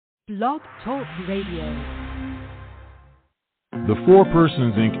Blog Talk Radio. The Four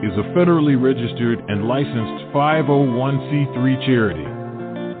Persons, Inc. is a federally registered and licensed 501c3 charity.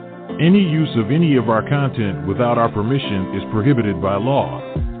 Any use of any of our content without our permission is prohibited by law.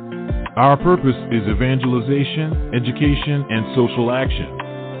 Our purpose is evangelization, education, and social action.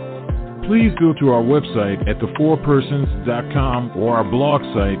 Please go to our website at thefourpersons.com or our blog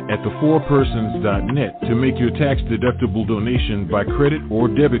site at thefourpersons.net to make your tax-deductible donation by credit or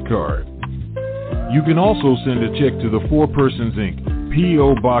debit card. You can also send a check to the Four Persons, Inc.,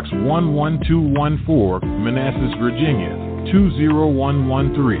 P.O. Box 11214, Manassas, Virginia,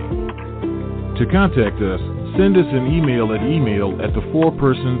 20113. To contact us, send us an email at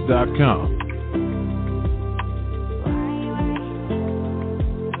email@thefourpersons.com.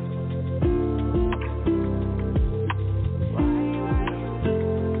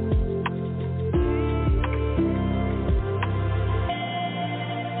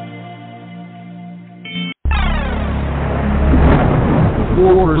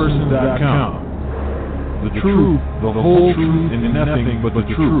 Thefourpersons.com. The truth, the whole truth, and nothing but the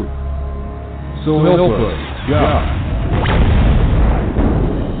truth. So help us, God.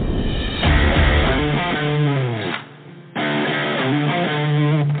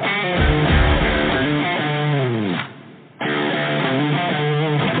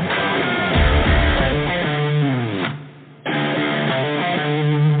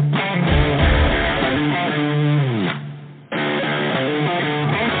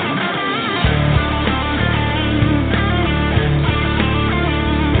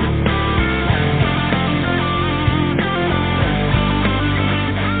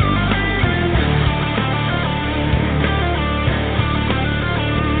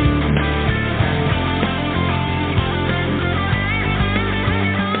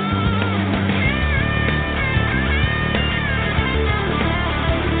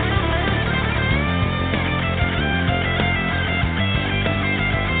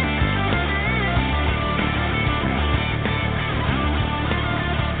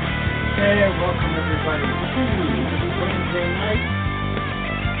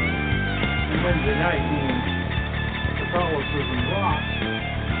 Wednesday night being Catholicism Rocks.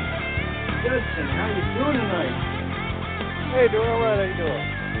 Judson, how you doing tonight? Hey, doing all right. How you doing?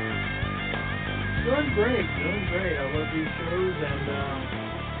 Doing great. I love these shows, and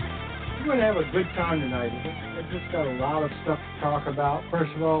we're going to have a good time tonight. I've just got a lot of stuff to talk about.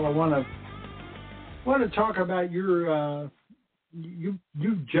 First of all, I want to talk about your you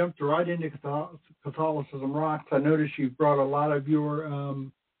jumped right into Catholicism Rocks. I noticed you brought a lot of your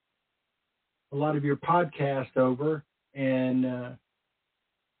podcast over, and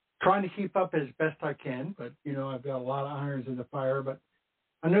trying to keep up as best I can. But I've got a lot of irons in the fire. But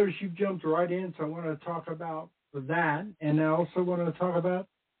I noticed you jumped right in, so I want to talk about that, and I also want to talk about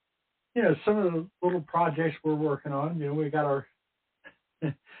some of the little projects we're working on. We got our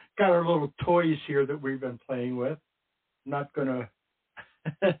little toys here that we've been playing with. Not gonna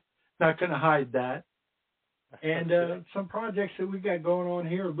hide that. And some projects that we got going on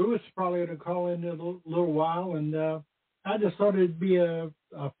here. Lewis is probably going to call in a little while, and I just thought it'd be a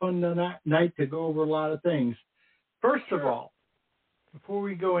fun night to go over a lot of things. First of all, before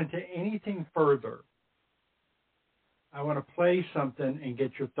we go into anything further, I want to play something and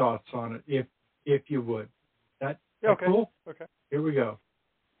get your thoughts on it, if you would. That okay. Cool? Okay. Here we go.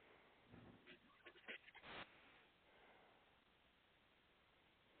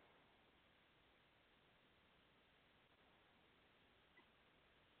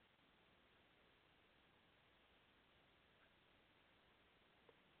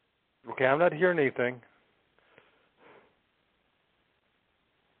 Okay, I'm not hearing anything.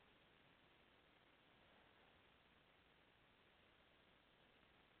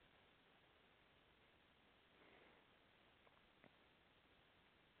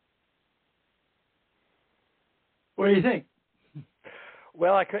 What do you think?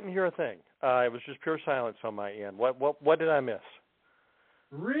 Well, I couldn't hear a thing. It was just pure silence on my end. What did I miss?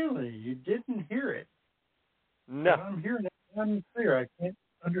 Really? You didn't hear it? No. I'm hearing it loud and clear. I can't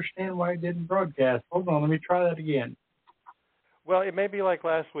understand why it didn't broadcast. Hold on, let me try that again. Well, it may be like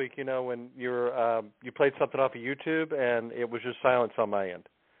last week, when you played something off of YouTube and it was just silence on my end.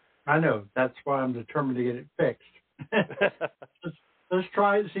 I know. That's why I'm determined to get it fixed. Let's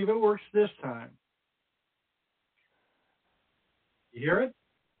try it and see if it works this time. You hear it?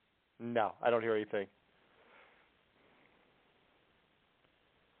 No, I don't hear anything.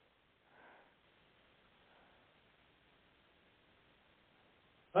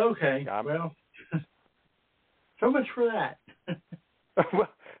 Okay, well, so much for that. Well,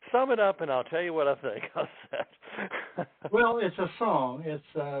 sum it up, and I'll tell you what I think. How's that? Well, it's a song. It's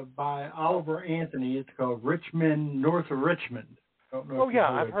by Oliver Anthony. It's called Richmond, North of Richmond. Don't know Oh if you've yeah,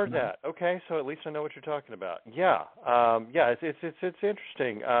 heard I've it or heard not. that. Okay, so at least I know what you're talking about. Yeah, yeah, it's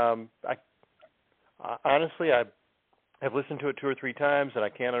interesting. Honestly, I've listened to it 2 or 3 times, and I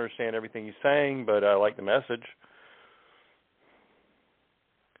can't understand everything he's saying, but I like the message.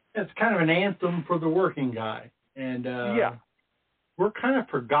 It's kind of an anthem for the working guy, and Yeah. we're kind of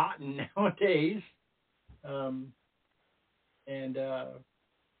forgotten nowadays. And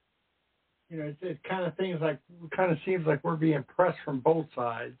it kind of seems like we're being pressed from both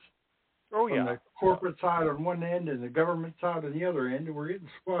sides, Oh from yeah. the corporate side on one end and the government side on the other end, and we're getting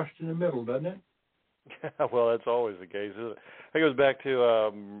squashed in the middle, doesn't it? Well, that's always the case, isn't it? That goes back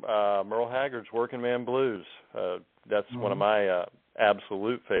to Merle Haggard's Working Man Blues. That's one of my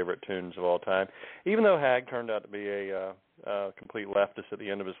absolute favorite tunes of all time, even though Hag turned out to be a complete leftist at the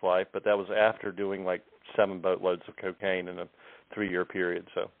end of his life, but that was after doing like 7 boatloads of cocaine in a 3-year period,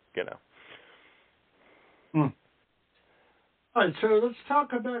 so, you know. All right, so let's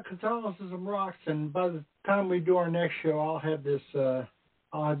talk about Catholicism Rocks, and by the time we do our next show, I'll have this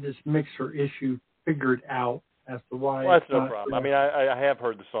mixer issue figured out as to why. Well, that's no problem. I mean, I have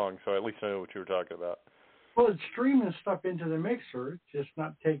heard the song, so at least I know what you were talking about. Well, it's streaming stuff into the mixer, it's just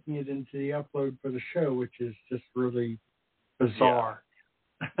not taking it into the upload for the show, which is just really bizarre.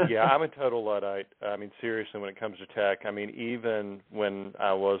 Yeah, I'm a total Luddite. I mean, seriously, when it comes to tech, I mean, even when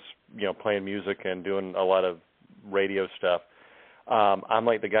I was, playing music and doing a lot of radio stuff, I'm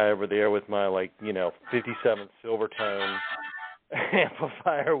like the guy over there with my 57 Silvertone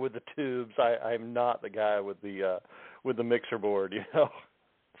amplifier with the tubes. I'm not the guy with the mixer board,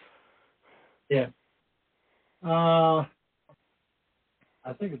 Yeah. I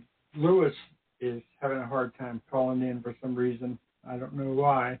think Lewis is having a hard time calling in for some reason. I don't know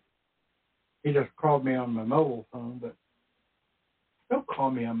why. He just called me on my mobile phone, but don't call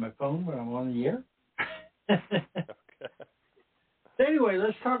me on my phone when I'm on the air. Okay. Anyway,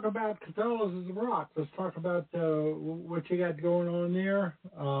 let's talk about Catholicism Rocks. Let's talk about what you got going on there.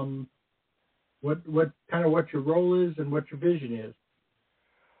 What your role is and what your vision is.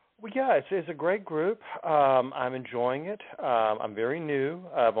 Well, yeah, it's a great group. I'm enjoying it. I'm very new.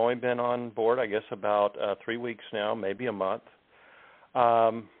 I've only been on board, I guess, about 3 weeks now, maybe a month.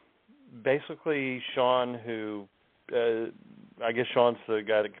 Basically, Sean, who I guess Sean's the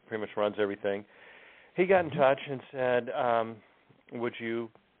guy that pretty much runs everything, he got in touch and said, would you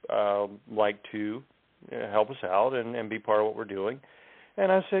like to help us out and be part of what we're doing?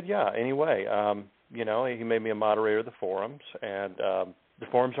 And I said, yeah, anyway. He made me a moderator of the forums, and the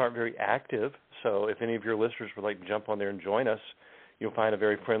forums aren't very active, so if any of your listeners would like to jump on there and join us, you'll find a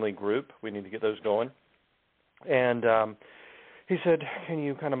very friendly group. We need to get those going. And he said, can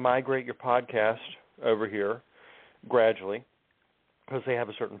you kind of migrate your podcast over here gradually? Because they have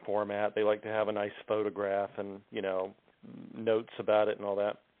a certain format. They like to have a nice photograph and, notes about it and all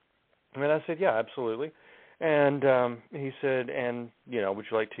that. And I said, yeah, absolutely. And he said, would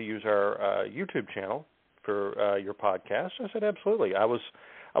you like to use our YouTube channel for your podcast? I said, absolutely. I was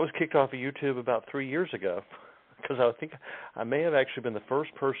kicked off of YouTube about 3 years ago because I think I may have actually been the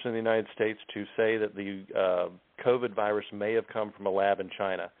first person in the United States to say that the COVID virus may have come from a lab in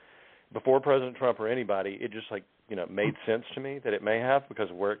China. Before President Trump or anybody, it just made sense to me that it may have because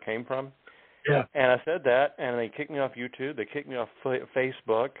of where it came from. Yeah. And I said that, and they kicked me off YouTube. They kicked me off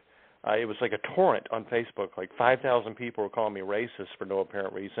Facebook. It was like a torrent on Facebook. Like 5,000 people were calling me racist for no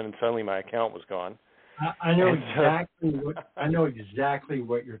apparent reason, and suddenly my account was gone. I know exactly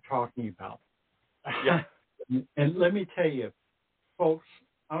what you're talking about. Yeah. And let me tell you, folks,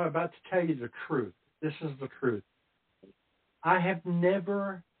 I'm about to tell you the truth. This is the truth. I have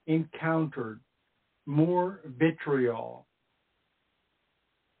never encountered more vitriol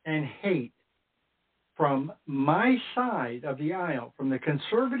and hate from my side of the aisle, from the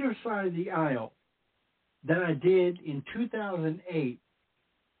conservative side of the aisle, than I did in 2008,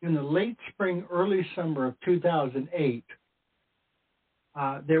 in the late spring, early summer of 2008.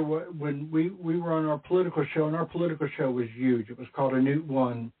 When we were on our political show, and our political show was huge. It was called A Newt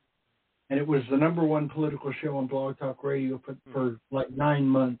One, and it was the number one political show on Blog Talk Radio for like 9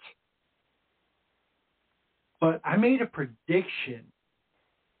 months. But I made a prediction,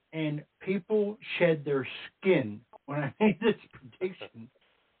 and people shed their skin when I made this prediction.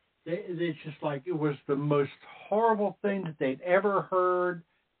 It's just like it was the most horrible thing that they'd ever heard.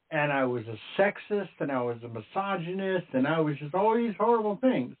 And I was a sexist, and I was a misogynist, and I was just all these horrible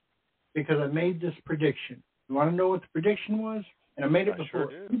things because I made this prediction. You want to know what the prediction was? And I made it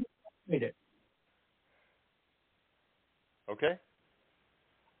before. Sure do. I made it. Okay.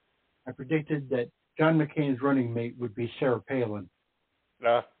 I predicted that John McCain's running mate would be Sarah Palin.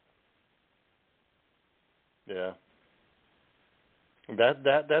 Yeah.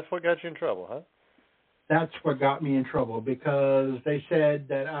 That's what got you in trouble, huh? That's what got me in trouble, because they said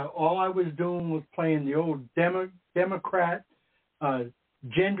that all I was doing was playing the old Democrat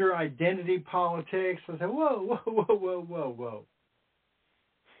gender identity politics. I said, whoa.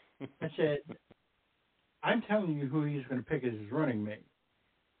 I said, I'm telling you who he's going to pick as his running mate.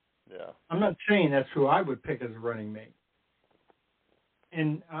 Yeah. I'm not saying that's who I would pick as a running mate.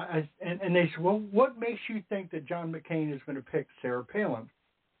 And and they said, well, what makes you think that John McCain is going to pick Sarah Palin?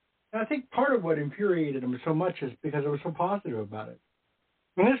 And I think part of what infuriated him so much is because I was so positive about it.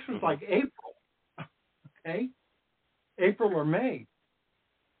 And this was like April, okay? April or May.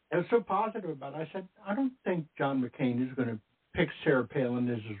 I was so positive about it. I said, I don't think John McCain is going to pick Sarah Palin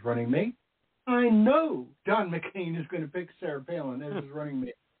as his running mate. I know John McCain is going to pick Sarah Palin as his running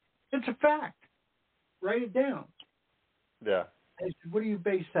mate. It's a fact. Write it down. Yeah. I said, what do you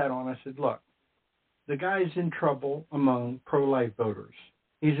base that on? I said, look, the guy's in trouble among pro-life voters.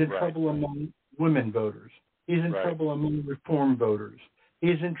 He's in trouble among women voters. He's in trouble among reform voters.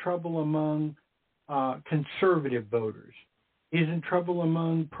 He's in trouble among conservative voters. He's in trouble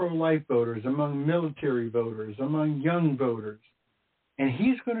among pro-life voters, among military voters, among young voters. And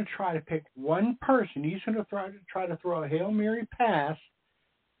he's going to try to pick one person. He's going to try to throw a Hail Mary pass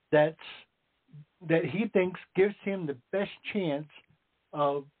that he thinks gives him the best chance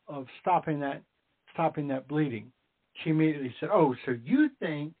of stopping that bleeding. She immediately said, "Oh, so you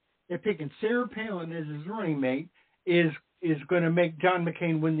think that picking Sarah Palin as his running mate is going to make John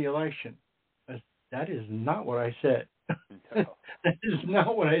McCain win the election?" That is not what I said. No. That is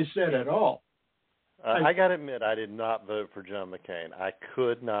not what I said at all. I got to admit, I did not vote for John McCain. I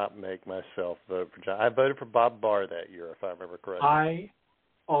could not make myself vote for John. I voted for Bob Barr that year, if I remember correctly. I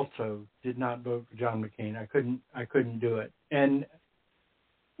also did not vote for John McCain. I couldn't do it. And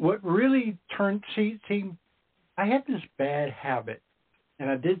what really I had this bad habit,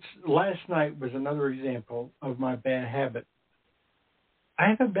 and last night was another example of my bad habit. I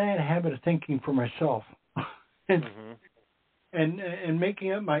have a bad habit of thinking for myself and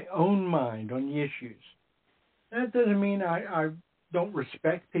making up my own mind on the issues. That doesn't mean I don't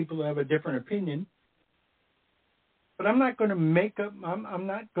respect people who have a different opinion, but I'm not going to I'm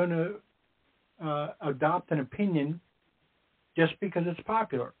not going to adopt an opinion just because it's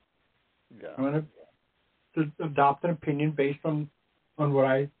popular. Yeah. I'm going to adopt an opinion based on what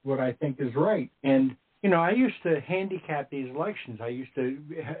I think is right. And I used to handicap these elections. I used to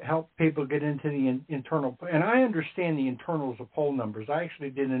help people get into the internal, and I understand the internals of poll numbers. I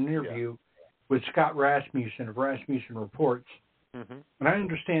actually did an interview with Scott Rasmussen of Rasmussen Reports, and I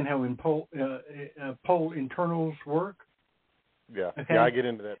understand how poll internals work. Yeah, okay? Yeah, I get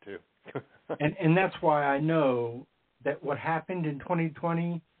into that too. and that's why I know that what happened in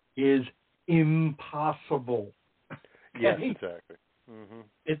 2020 is impossible. Okay? Yes, exactly.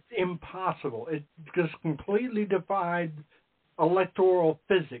 It's impossible. It just completely defied electoral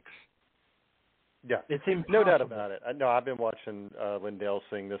physics. Yeah, it's impossible. No doubt about it. No, I've been watching Lindell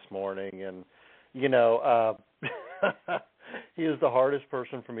sing this morning, and he is the hardest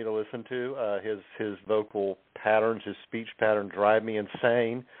person for me to listen to. His vocal patterns, his speech pattern, drive me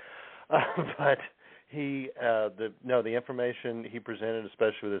insane. But the information he presented,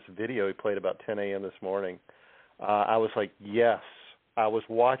 especially with this video he played about 10 a.m. this morning, I was like, yes. I was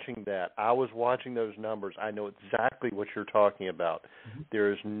watching that. I was watching those numbers. I know exactly what you're talking about.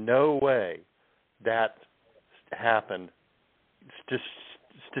 There is no way that happened. Just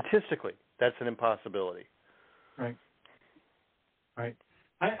statistically, that's an impossibility. Right.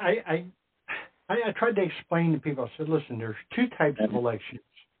 I tried to explain to people. I said, listen, there's two types of elections.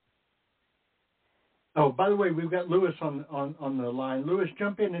 Oh, by the way, we've got Lewis on the line. Lewis,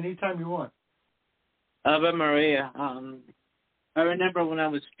 jump in anytime you want. But Maria, I remember when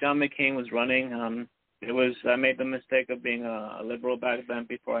John McCain was running, I made the mistake of being a liberal back then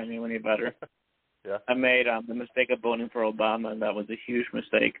before I knew any better. Yeah. I made the mistake of voting for Obama, and that was a huge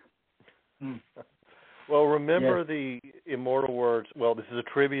mistake. Well, remember the immortal words. Well, this is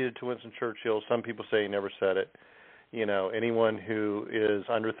attributed to Winston Churchill. Some people say he never said it. Anyone who is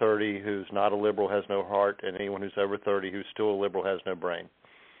under 30 who's not a liberal has no heart, and anyone who's over 30 who's still a liberal has no brain.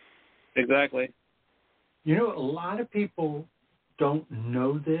 Exactly. A lot of people don't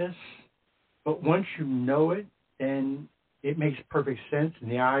know this, but once you know it, then it makes perfect sense, and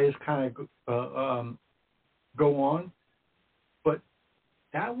the eyes kind of go on. But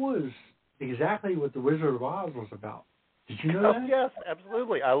that was exactly what The Wizard of Oz was about. Did you know that? Yes,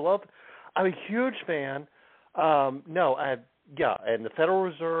 absolutely. I'm a huge fan. No, yeah, and the Federal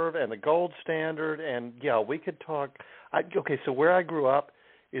Reserve and the gold standard, and yeah, we could talk. Okay, so where I grew up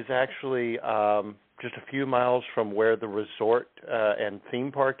is actually just a few miles from where the resort and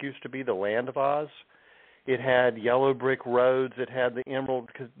theme park used to be, the Land of Oz. It had yellow brick roads. It had the Emerald,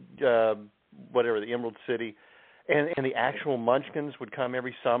 the Emerald City, and the actual Munchkins would come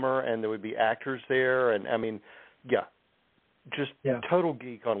every summer, and there would be actors there, and I mean, yeah. Just total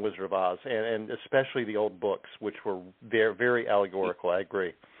geek on Wizard of Oz, and especially the old books, which were very, very allegorical. I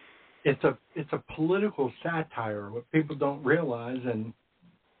agree. It's a political satire. What people don't realize, and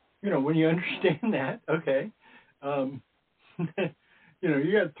when you understand that, okay,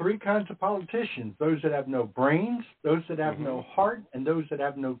 you got three kinds of politicians: those that have no brains, those that have no heart, and those that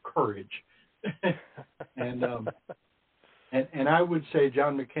have no courage. and I would say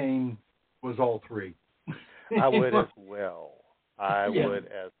John McCain was all three. I would as well. Would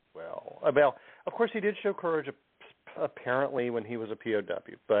as well. Well, of course, he did show courage apparently when he was a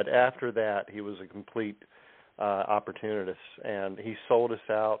POW, but after that, he was a complete opportunist, and he sold us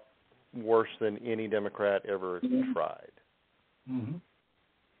out worse than any Democrat ever tried. Mm-hmm.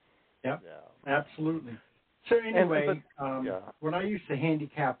 Yep. Yeah, absolutely. So anyway, when I used to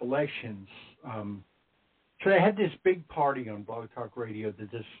handicap elections, so they had this big party on Blog Talk Radio that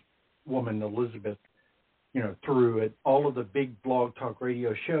this woman, Elizabeth, through at all of the big Blog Talk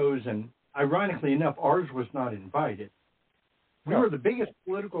Radio shows, and ironically enough, ours was not invited. We were the biggest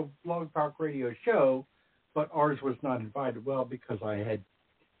political Blog Talk Radio show, but ours was not invited. Well, because I had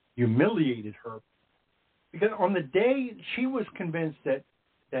humiliated her. Because on the day she was convinced that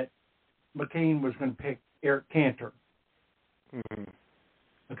McCain was going to pick Eric Cantor. Mm-hmm.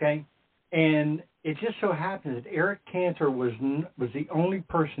 Okay? And it just so happened that Eric Cantor was the only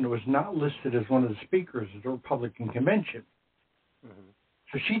person that was not listed as one of the speakers of the Republican convention. Mm-hmm.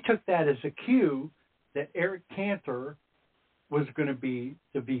 So she took that as a cue that Eric Cantor was going to be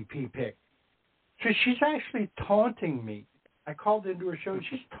the VP pick. So she's actually taunting me. I called into her show, and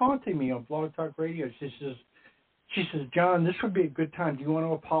she's taunting me on Blog Talk Radio. She says, John, this would be a good time. Do you want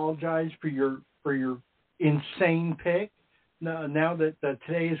to apologize for your insane pick? Now that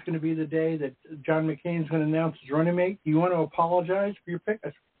today is going to be the day that John McCain is going to announce his running mate, do you want to apologize for your pick? I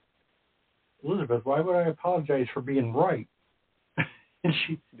said, Elizabeth, why would I apologize for being right? and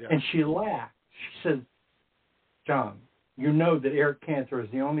she laughed. She said, John, you know that Eric Cantor is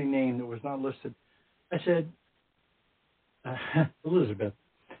the only name that was not listed. I said, Elizabeth,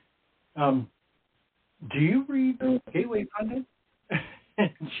 do you read Gateway Pundit? And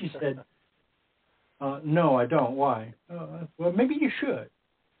she said, no, I don't. Why? Well, maybe you should.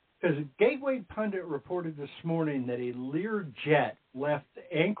 Because Gateway Pundit reported this morning that a Lear jet left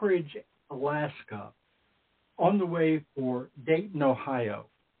Anchorage, Alaska, on the way for Dayton, Ohio.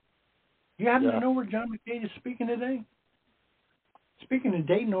 Do you happen to know where John McCain is speaking today? Speaking in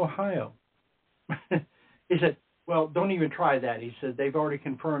Dayton, Ohio. He said, well, don't even try that. He said they've already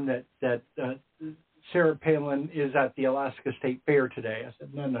confirmed that Sarah Palin is at the Alaska State Fair today. I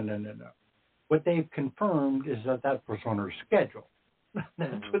said, no. What they've confirmed is that was on her schedule.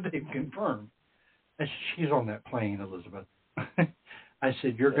 That's what they've confirmed. I said, she's on that plane, Elizabeth. I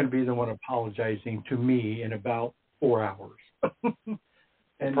said, you're going to be the one apologizing to me in about 4 hours.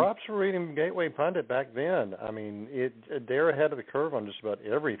 And props for reading Gateway Pundit back then. I mean, they're ahead of the curve on just about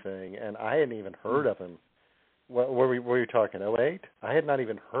everything, and I hadn't even heard of him. What were you talking, 2008? I had not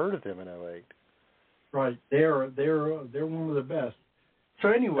even heard of them in 2008. Right. They're one of the best. So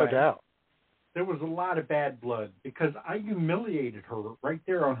anyway, no doubt. There was a lot of bad blood because I humiliated her right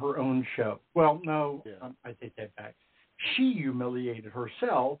there on her own show. Well, no, I take that back. She humiliated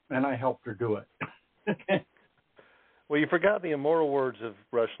herself, and I helped her do it. Well, you forgot the immortal words of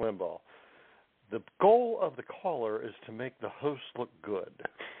Rush Limbaugh. The goal of the caller is to make the host look good.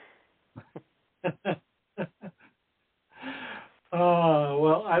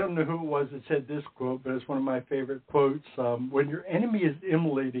 Well, I don't know who it was that said this quote, but it's one of my favorite quotes. When your enemy is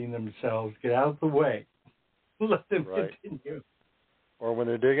immolating themselves, get out of the way. Let them continue. Or when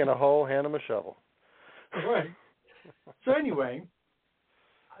they're digging a hole, hand them a shovel. Right. So anyway,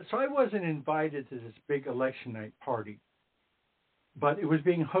 I wasn't invited to this big election night party, but it was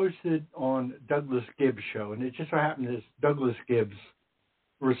being hosted on Douglas Gibbs' show, and it just so happened that Douglas Gibbs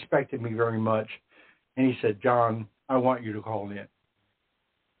respected me very much, and he said, John, I want you to call in.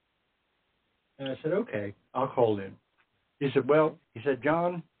 And I said, okay, I'll call in. He said,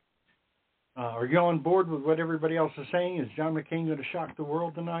 John, are you on board with what everybody else is saying? Is John McCain going to shock the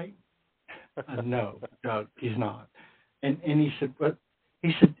world tonight? No, Doug, he's not. And he said, what?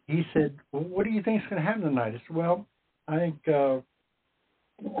 He said, well, what do you think is going to happen tonight? I said, well, I think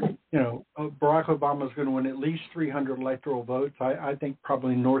Barack Obama is going to win at least 300 electoral votes. I think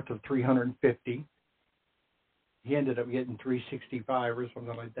probably north of 350. He ended up getting 365 or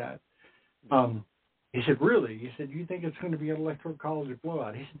something like that. He said, really? He said, you think it's going to be an electoral college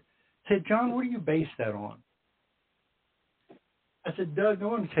blowout? He said, John, what do you base that on? I said, Doug, I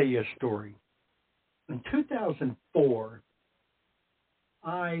want to tell you a story. In 2004,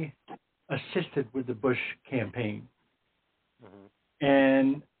 I assisted with the Bush campaign. Mm-hmm.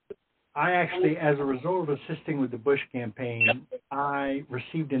 And I actually, as a result of assisting with the Bush campaign, I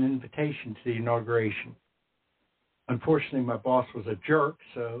received an invitation to the inauguration. Unfortunately, my boss was a jerk,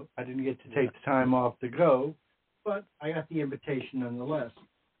 so I didn't get to take the time off to go, but I got the invitation nonetheless.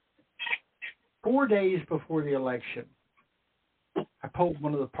 4 days before the election, I pulled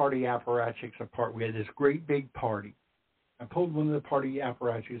one of the party apparatchiks apart. We had this great big party. I pulled one of the party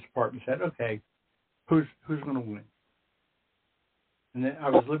apparatchiks apart and said, okay, who's going to win? And then I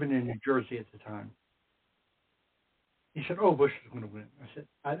was living in New Jersey at the time. He said, oh, Bush is going to win. I said,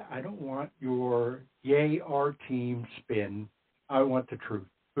 I don't want your yay, our team spin. I want the truth.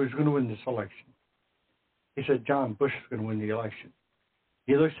 Who's going to win this election? He said, John, Bush is going to win the election.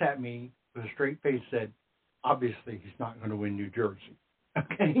 He looks at me with a straight face and said, obviously he's not going to win New Jersey.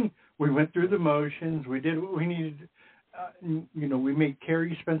 Okay? We went through the motions. We did what we needed. We made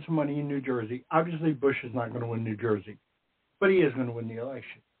Kerry spend some money in New Jersey. Obviously Bush is not going to win New Jersey, but he is going to win the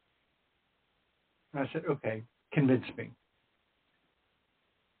election. And I said, okay, convince me.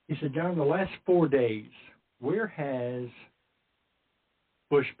 He said, John, the last 4 days, where has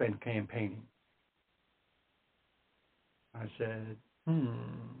Bush been campaigning? I said,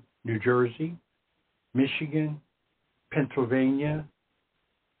 New Jersey, Michigan, Pennsylvania.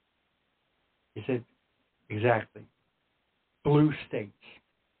 He said, exactly. Blue states.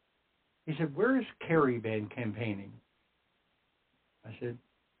 He said, where has Kerry been campaigning? I said,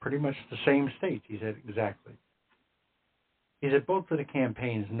 pretty much the same states. He said, exactly. He said, both of the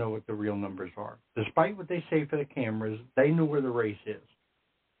campaigns know what the real numbers are. Despite what they say for the cameras, they know where the race is.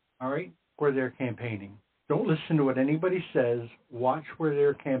 All right? Where they're campaigning. Don't listen to what anybody says. Watch where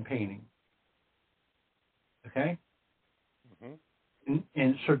they're campaigning. Okay? Mm-hmm.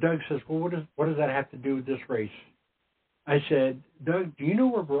 And so Doug says, well, what does that have to do with this race? I said, Doug, do you know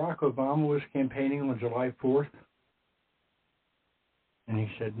where Barack Obama was campaigning on July 4th? And he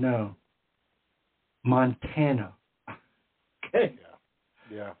said, no. Montana. Okay.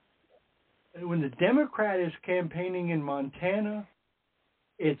 Yeah. When the Democrat is campaigning in Montana,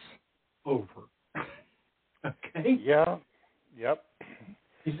 it's over. Okay? Yeah. Yep.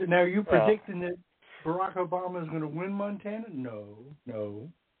 He said, now are you predicting that Barack Obama is going to win Montana? No.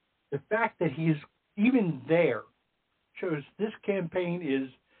 The fact that he's even there shows this campaign is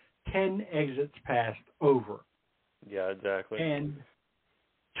 10 exits past over. Yeah, exactly. And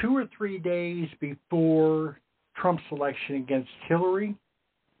 2 or 3 days before Trump's election against Hillary,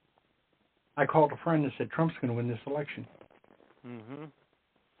 I called a friend and said, Trump's going to win this election. Mm-hmm.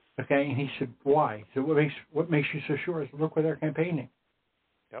 Okay, and he said, why? He said, what makes you so sure? I said, look where they're campaigning.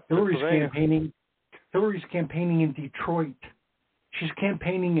 Yep, Hillary's campaigning in Detroit. She's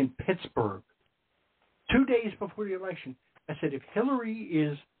campaigning in Pittsburgh. 2 days before the election, I said, if Hillary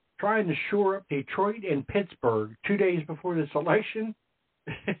is trying to shore up Detroit and Pittsburgh 2 days before this election,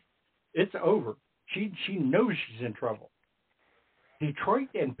 it's over. She knows she's in trouble. Detroit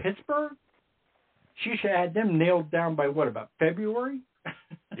and Pittsburgh? She should have had them nailed down by what, about February?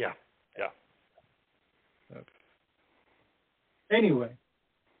 Yeah. Anyway.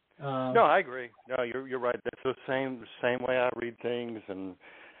 No, I agree. No, you're right. That's the same way I read things, and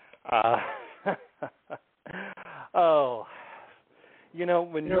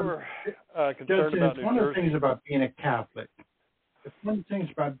when you're concerned about New Jersey. One of the things about being a Catholic. It's one of the things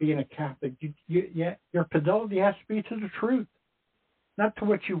about being a Catholic. Your fidelity has to be to the truth, not to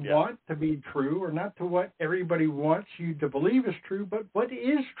what you want to be true, or not to what everybody wants you to believe is true, but what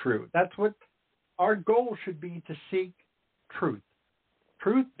is true. That's what our goal should be, to seek truth.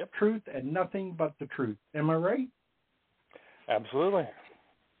 Truth, and nothing but the truth. Am I right? Absolutely.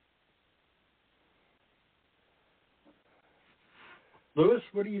 Louis,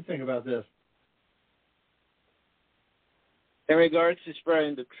 what do you think about this? In regards to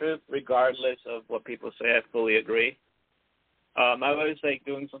spreading the truth, regardless of what people say, I fully agree. I was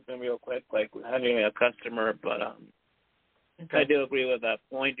doing something real quick, like having a customer, but okay. I do agree with that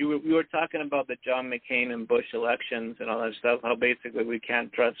point. We were talking about the John McCain and Bush elections and all that stuff, how basically we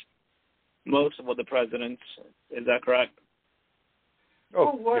can't trust most of what the presidents. Is that correct?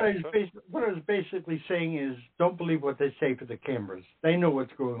 Oh, what I was basically saying is, don't believe what they say for the cameras. They know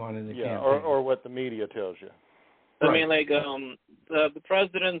what's going on in the campaign. or what the media tells you. I mean, like, the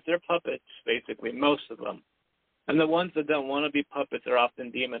presidents, they're puppets, basically, most of them. And the ones that don't want to be puppets are often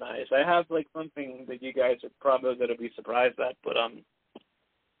demonized. I have, like, something that you guys are probably going to be surprised at, but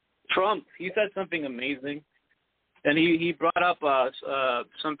Trump, he said something amazing. And he brought up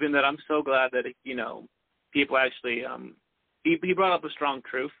something that I'm so glad that, you know, people actually, he brought up a strong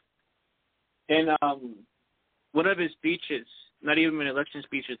truth. And one of his speeches, not even election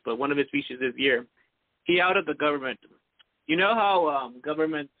speeches, but one of his speeches this year, he outed the government. You know how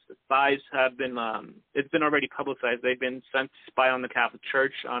government spies have been, it's been already publicized, they've been sent to spy on the Catholic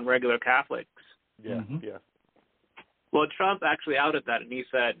Church, on regular Catholics. Yeah, yeah. Well, Trump actually outed that, and he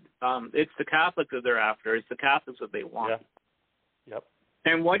said, it's the Catholics that they're after. It's the Catholics that they want. Yeah. Yep.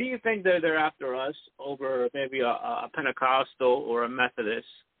 And why do you think they're after us over maybe a Pentecostal or a Methodist?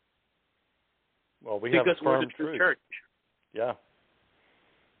 Well, we because have a we're firm the true truth. church. Yeah.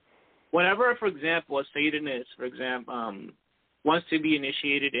 Whenever, for example, a Satanist, for example, wants to be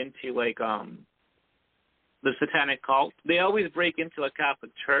initiated into, like, the satanic cult, they always break into a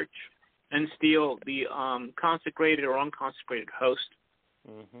Catholic church and steal the consecrated or unconsecrated host.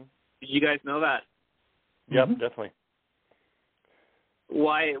 Mm-hmm. Did you guys know that? Yep, definitely.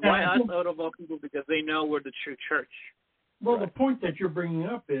 Why us out of all people? Because they know we're the true church. Well, the point that you're bringing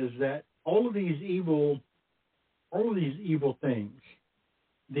up is that all of these evil things,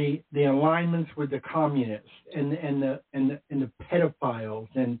 the alignments with the communists and the pedophiles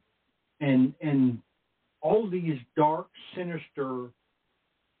and all these dark, sinister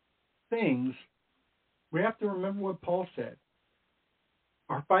things, we have to remember what Paul said.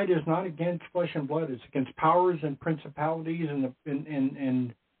 Our fight is not against flesh and blood; it's against powers and principalities and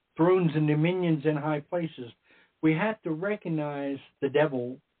thrones and dominions in high places. We have to recognize the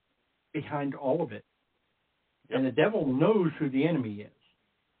devil behind all of it, and the devil knows who the enemy is.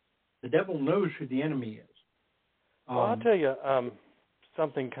 The devil knows who the enemy is. Well, I'll tell you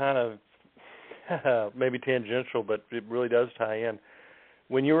something kind of maybe tangential, but it really does tie in.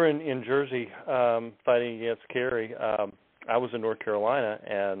 When you were in Jersey fighting against Kerry, I was in North Carolina,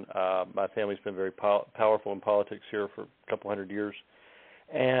 and my family's been very powerful in politics here for a couple hundred years.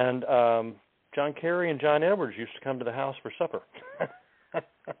 And John Kerry and John Edwards used to come to the house for supper.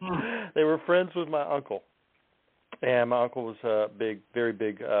 They were friends with my uncle. And my uncle was a very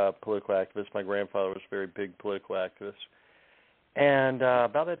big political activist. My grandfather was a very big political activist. And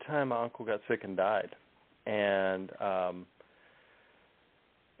about that time, my uncle got sick and died. And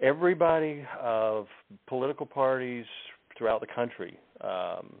everybody of political parties throughout the country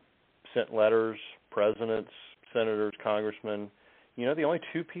sent letters, presidents, senators, congressmen. You know, the only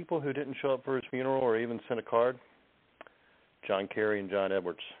two people who didn't show up for his funeral or even sent a card? John Kerry and John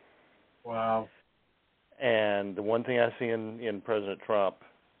Edwards. Wow. And the one thing I see in President Trump,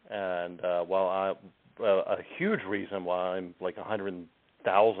 and while a huge reason why I'm like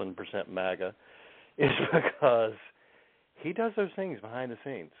 100,000% MAGA, is because he does those things behind the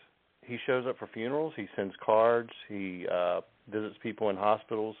scenes. He shows up for funerals, he sends cards, he visits people in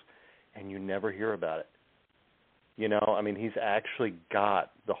hospitals, and you never hear about it. You know, I mean, he's actually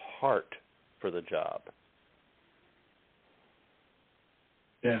got the heart for the job.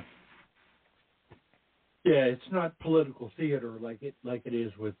 Yeah. Yeah, it's not political theater like it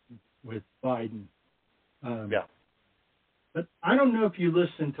is with Biden. Yeah. But I don't know if you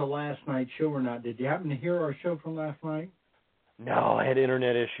listened to last night's show or not. Did you happen to hear our show from last night? No, I had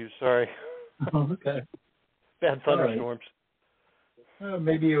internet issues. Sorry. Oh, okay. Bad thunderstorms. Well,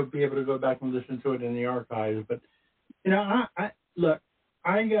 maybe you'll be able to go back and listen to it in the archives. But you know, I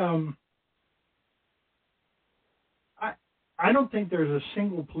don't think there's a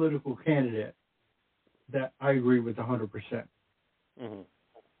single political candidate that I agree with 100%. Mm-hmm.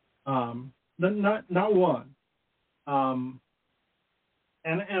 Not one. And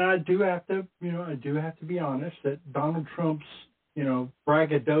I do have to be honest that Donald Trump's,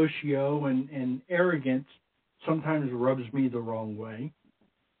 braggadocio and arrogance sometimes rubs me the wrong way.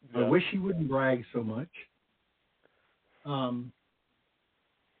 Yeah. I wish he wouldn't brag so much.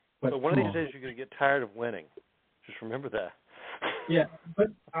 But one of these days you're going to get tired of winning. Just remember that. Yeah, but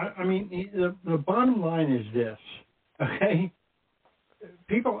I mean, the bottom line is this, okay?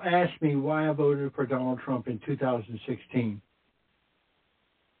 People ask me why I voted for Donald Trump in 2016.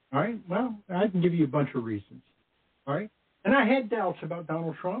 All right, well, I can give you a bunch of reasons, all right? And I had doubts about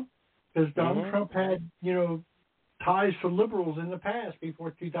Donald Trump because Donald Trump had, ties to liberals in the past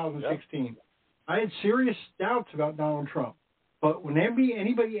before 2016. Yep. I had serious doubts about Donald Trump. But whenever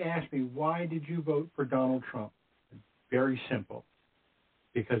anybody asked me, why did you vote for Donald Trump? Very simple.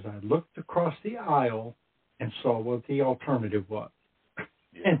 Because I looked across the aisle and saw what the alternative was. Yeah.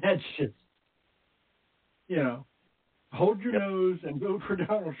 And that's just, hold your nose and vote for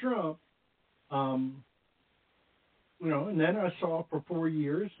Donald Trump. And then I saw for 4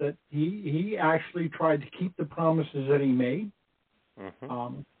 years that he actually tried to keep the promises that he made.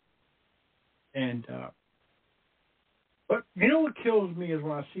 Mm-hmm. But you know what kills me is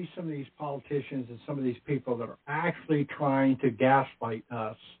when I see some of these politicians and some of these people that are actually trying to gaslight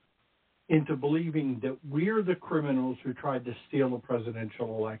us into believing that we're the criminals who tried to steal a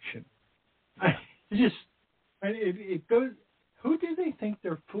presidential election. It goes. Who do they think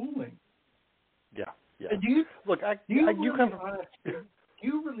they're fooling? Yeah. Do you come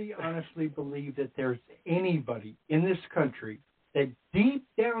really honestly believe that there's anybody in this country that deep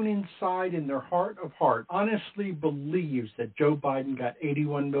down inside in their heart of heart honestly believes that Joe Biden got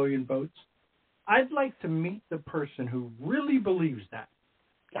 81 million votes? I'd like to meet the person who really believes that.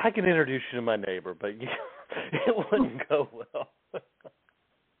 I can introduce you to my neighbor, but it wouldn't go well.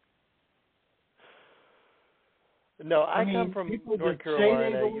 No, I come from North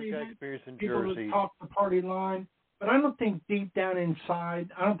Carolina. You've got experience in Jersey. People that talk the party line, but I don't think deep down inside,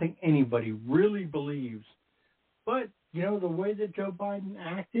 I don't think anybody really believes. But, the way that Joe Biden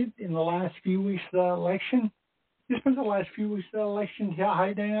acted in the last few weeks of the election, he spent the last few weeks of the election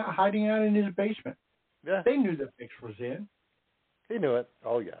hiding out in his basement. Yeah. They knew the fix was in. He knew it.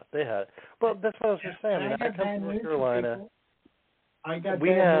 Oh, yeah, they had it. Well, that's what I was just saying. I come from North Carolina. We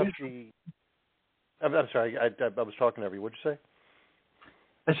have the... I'm sorry, I was talking over you. What'd you say?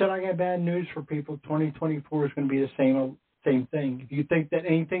 I said I got bad news for people. 2024 is going to be the same thing. If you think that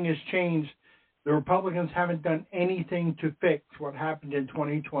anything has changed, the Republicans haven't done anything to fix what happened in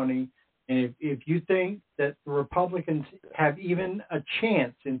 2020. And if you think that the Republicans have even a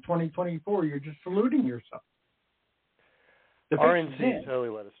chance in 2024, you're just deluding yourself. RNC totally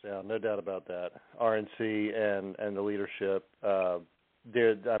let us down, no doubt about that. RNC and the leadership,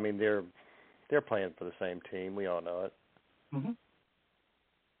 they're playing for the same team. We all know it. Mm-hmm.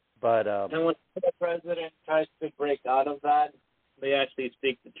 But and when the president tries to break out of that, they actually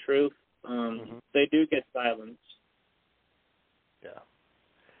speak the truth. They do get silenced. Yeah.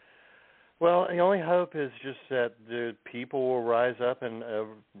 Well, the only hope is just that the people will rise up in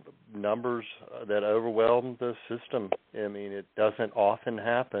numbers that overwhelm the system. I mean, it doesn't often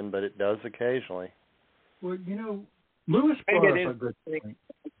happen, but it does occasionally. Well, Lewis brought up a good point.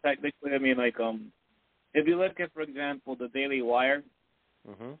 Technically, if you look at, for example, the Daily Wire,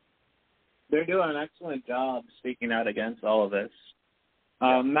 they're doing an excellent job speaking out against all of this.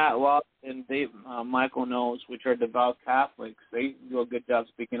 Matt Locke and Michael Knowles, which are devout Catholics, they do a good job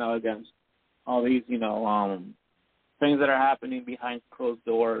speaking out against all these, things that are happening behind closed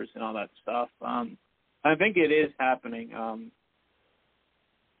doors and all that stuff. I think it is happening.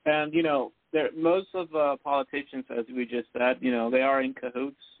 Most of politicians, as we just said, they are in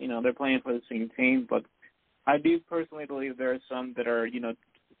cahoots. They're playing for the same team. But I do personally believe there are some that are,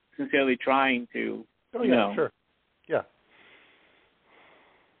 sincerely trying to, sure. Yeah.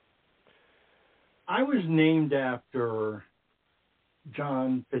 I was named after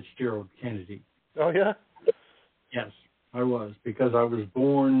John Fitzgerald Kennedy. Oh, yeah? Yes, I was, because I was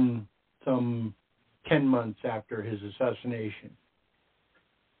born some 10 months after his assassination.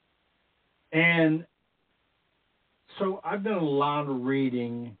 And so I've done a lot of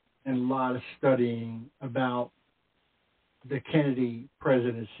reading and a lot of studying about the Kennedy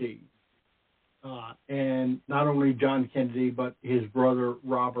presidency. And not only John Kennedy, but his brother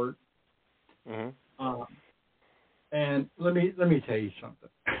Robert. And let me tell you something.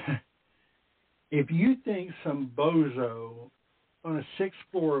 If you think some bozo on a sixth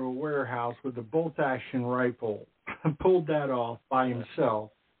floor of a warehouse with a bolt-action rifle pulled that off by himself,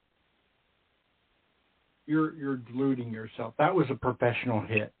 you're deluding yourself. That was a professional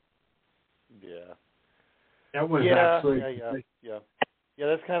hit. Yeah. That was absolutely. Yeah,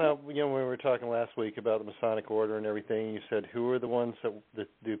 that's kind of, when we were talking last week about the Masonic Order and everything, you said, who are the ones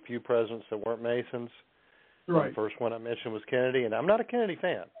the few presidents that weren't Masons? Right. The first one I mentioned was Kennedy, and I'm not a Kennedy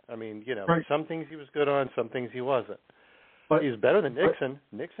fan. I mean, right. Some things he was good on, some things he wasn't. But he was better than Nixon.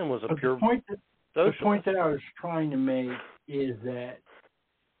 Nixon was a pure socialist. The point that I was trying to make is that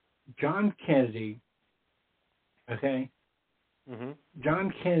John Kennedy,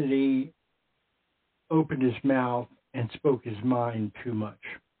 John Kennedy opened his mouth and spoke his mind too much.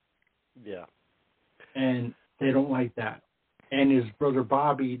 Yeah. And they don't like that. And his brother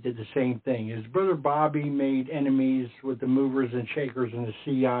Bobby did the same thing. His brother Bobby made enemies with the movers and shakers in the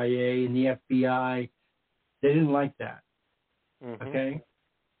CIA and the FBI. They didn't like that. Okay?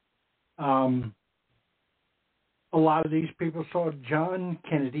 A lot of these people saw John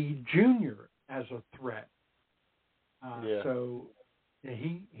Kennedy Jr. as a threat. So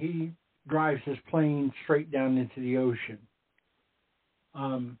he drives his plane straight down into the ocean.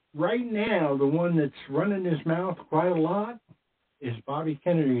 Right now, the one that's running his mouth quite a lot is Bobby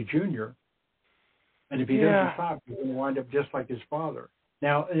Kennedy Jr. And if he doesn't stop, he's going to wind up just like his father.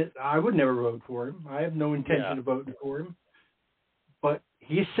 Now, I would never vote for him. I have no intention of voting for him. But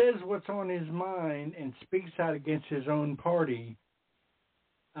he says what's on his mind and speaks out against his own party.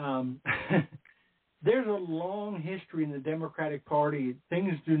 There's a long history in the Democratic Party.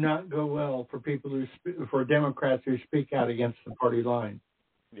 Things do not go well for people for Democrats who speak out against the party line.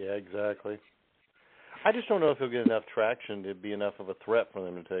 Yeah, exactly. I just don't know if he'll get enough traction to be enough of a threat for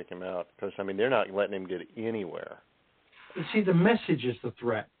them to take him out. Because, I mean, they're not letting him get anywhere. See, the message is the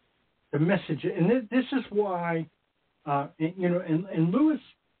threat. The message, and this is why, and Lewis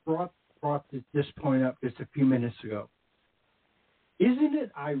brought this point up just a few minutes ago. Isn't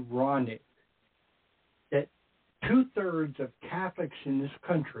it ironic that 2/3 of Catholics in this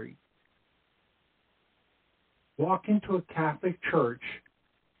country walk into a Catholic church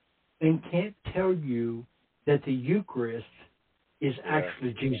and can't tell you that the Eucharist is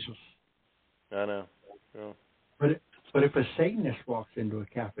actually Jesus? I know. Yeah. But if a Satanist walks into a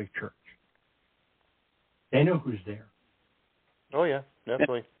Catholic church, they know who's there. Oh, yeah,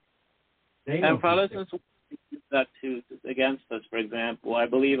 definitely. And Protestants use that too against us. For example, I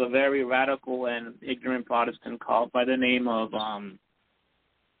believe a very radical and ignorant Protestant called by the name of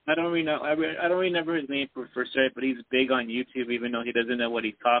I don't remember his name for straight, but he's big on YouTube, even though he doesn't know what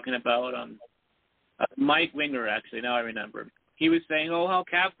he's talking about. Mike Winger, actually, now I remember. He was saying, how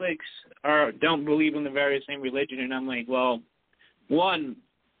Catholics don't believe in the very same religion, and I'm like, well, one,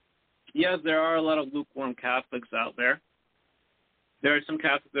 yes, there are a lot of lukewarm Catholics out there. There are some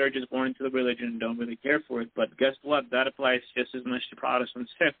Catholics that are just born into the religion and don't really care for it, but guess what? That applies just as much to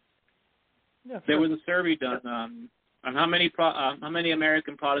Protestants too. Yeah, sure. There was a survey done on how many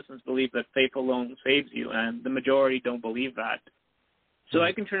American Protestants believe that faith alone saves you, and the majority don't believe that. So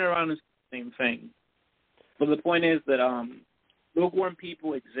I can turn around and say the same thing. But the point is that lukewarm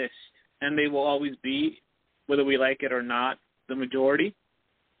people exist, and they will always be, whether we like it or not, the majority.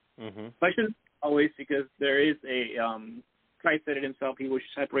 Mm-hmm. I shouldn't always, because there is a Christ said it himself, he will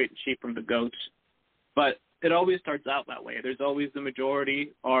separate the sheep from the goats. But it always starts out that way. There's always the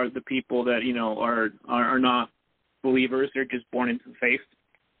majority are the people that, are not believers. They're just born into faith.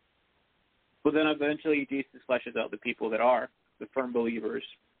 But then eventually Jesus fleshes out the people that are the firm believers.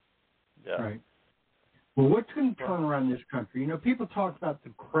 Yeah. Right. Well, what's going to turn around this country? People talk about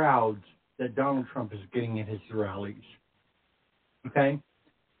the crowds that Donald Trump is getting at his rallies. Okay?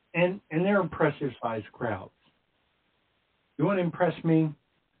 And they're impressive-sized crowds. You want to impress me?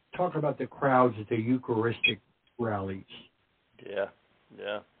 Talk about the crowds at the Eucharistic rallies. Yeah,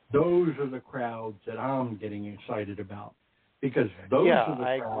 yeah. Those are the crowds that I'm getting excited about, because those are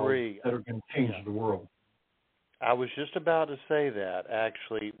the crowds that are going to change the world. I was just about to say that,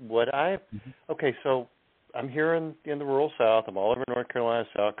 actually. Okay, so I'm here in the rural South. I'm all over North Carolina,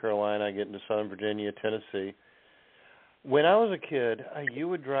 South Carolina. I get into Southern Virginia, Tennessee. When I was a kid, you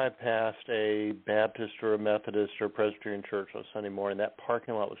would drive past a Baptist or a Methodist or a Presbyterian church on Sunday morning. That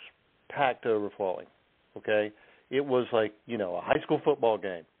parking lot was packed to overflowing, okay? It was like, a high school football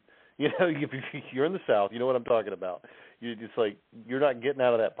game. If you're in the South, you know what I'm talking about. It's like you're not getting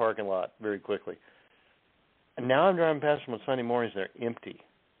out of that parking lot very quickly. And now I'm driving past them on Sunday mornings, they're empty.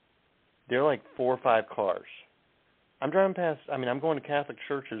 They're like 4 or 5 cars. I'm driving past, I'm going to Catholic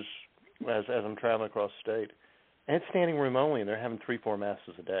churches as I'm traveling across the state, and it's standing room only, and they're having 3-4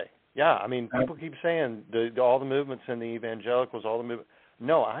 masses a day. Yeah, people keep saying all the movements in the evangelicals, all the movement.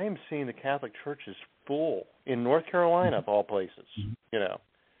 No, I am seeing the Catholic churches full in North Carolina, of all places,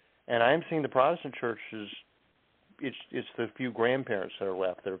 And I am seeing the Protestant churches, it's the few grandparents that are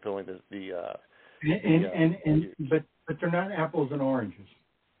left that are filling but they're not apples and oranges.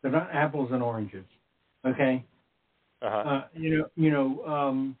 They're not apples and oranges. Okay. Uh-huh.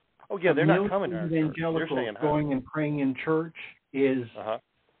 They're not coming to evangelicals going and praying in church is,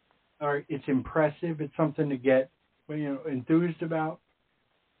 it's impressive. It's something to get, enthused about.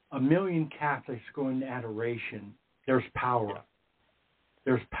 1 million Catholics going to adoration. There's power. Yeah.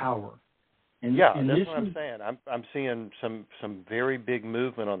 There's power. And that's what I'm saying. I'm seeing some very big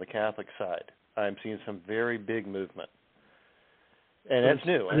movement on the Catholic side. I'm seeing some very big movement. And that's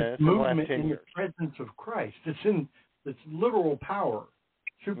new. And it's movement in the last 10 years. The presence of Christ. It's literal power,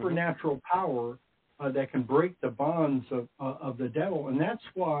 supernatural power that can break the bonds of the devil. And that's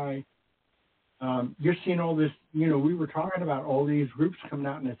why you're seeing all this, we were talking about all these groups coming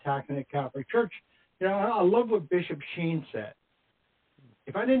out and attacking the Catholic Church. I love what Bishop Sheen said.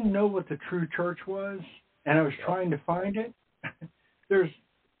 If I didn't know what the true church was and I was trying to find it, there's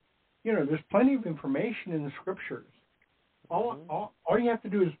there's plenty of information in the scriptures. All you have to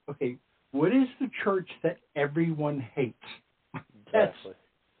do is, okay, what is the church that everyone hates? That's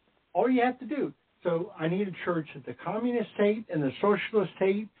all you have to do. So I need a church that the communists hate and the socialists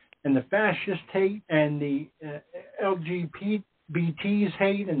hate and the fascists hate and the LGBTs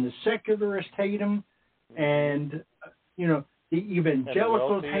hate and the secularists hate them and, the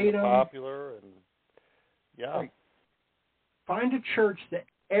evangelicals hate them. Popular and, Right. Find a church that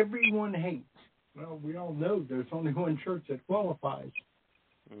everyone hates. Well, we all know there's only one church that qualifies.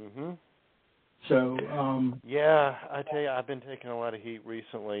 Mm-hmm. So, I tell you, I've been taking a lot of heat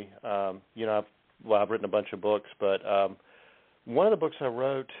recently. I've written a bunch of books, but one of the books I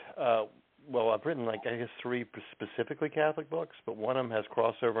wrote, I've written 3 specifically Catholic books, but one of them has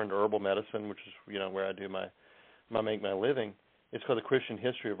crossover into herbal medicine, which is where I do make my living. It's called The Christian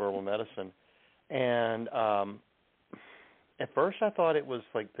History of Herbal Medicine, and at first I thought it was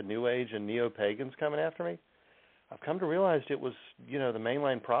like the New Age and neo-pagans coming after me. I've come to realize it was, the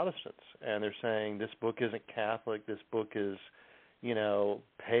mainline Protestants, and they're saying this book isn't Catholic, this book is,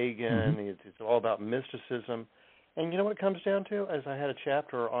 pagan, it's all about mysticism. And you know what it comes down to? As I had a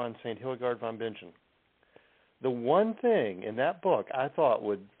chapter on St. Hildegard von Bingen. The one thing in that book I thought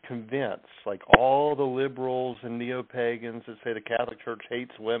would convince, all the liberals and neo-pagans that say the Catholic Church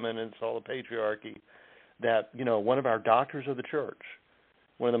hates women and it's all the patriarchy, that, one of our doctors of the church,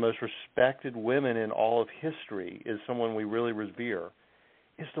 one of the most respected women in all of history, is someone we really revere,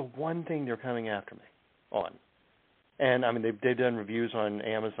 is the one thing they're coming after me on. And, they've done reviews on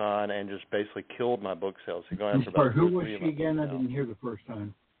Amazon and just basically killed my book sales. I'm sorry, who was she again? I didn't hear the first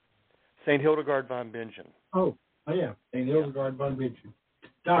time. St. Hildegard von Bingen. Oh yeah, St. Hildegard von Bingen.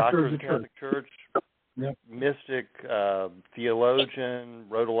 Doctor of the Catholic Church. Yep. Mystic, theologian,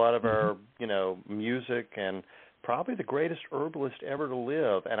 wrote a lot of our, music, and probably the greatest herbalist ever to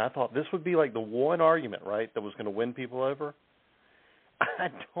live. And I thought this would be the one argument, right, that was going to win people over.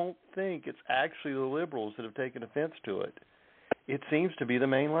 I don't think it's actually the liberals that have taken offense to it. It seems to be the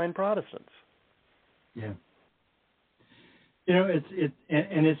mainline Protestants. Yeah.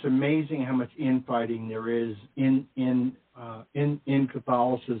 It's amazing how much infighting there is in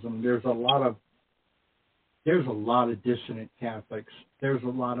Catholicism. There's a lot of dissonant Catholics. There's a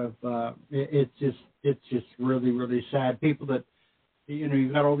lot of it's just really, really sad. People that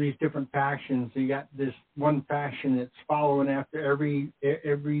you've got all these different factions. You got this one faction that's following after every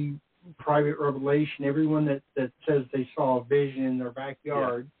private revelation. Everyone that says they saw a vision in their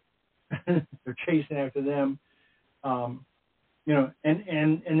backyard, they're chasing after them.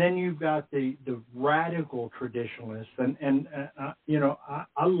 And then you've got the radical traditionalists, and I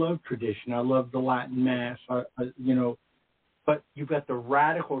love tradition. I love the Latin Mass, but you've got the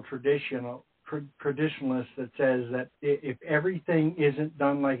radical traditionalist that says that if everything isn't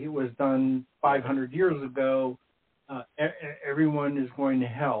done like it was done 500 years ago, everyone is going to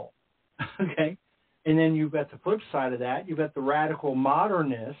hell. Okay, and then you've got the flip side of that. You've got the radical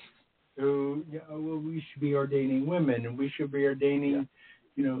modernists who, we should be ordaining women and we should be ordaining,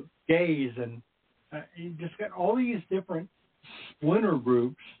 gays, and you just got all these different splinter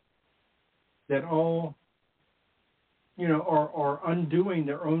groups that all, are undoing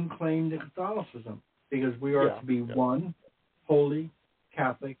their own claim to Catholicism, because we are to be one, holy,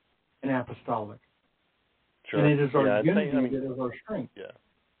 Catholic, and apostolic. Sure. And it is our unity that is our strength. Yeah.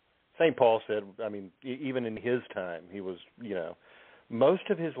 St. Paul said, even in his time, he was, most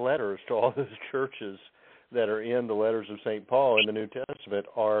of his letters to all those churches that are in the letters of St. Paul in the New Testament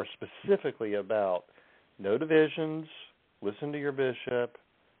are specifically about no divisions, listen to your bishop,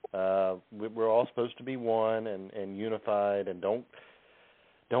 we're all supposed to be one and unified, and don't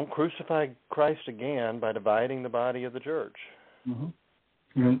crucify Christ again by dividing the body of the church. Mm-hmm.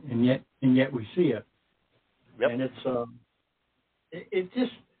 And yet we see it. Yep. And it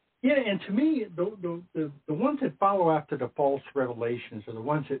just, and to me, the ones that follow after the false revelations are the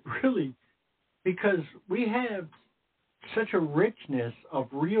ones that really, because we have such a richness of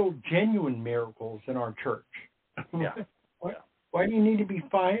real, genuine miracles in our church. Yeah. Why do you need to be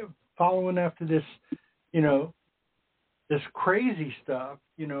following after this, this crazy stuff,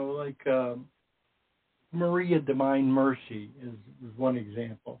 like Maria Divine Mercy is one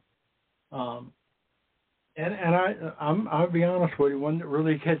example. And I'll be honest with you, one that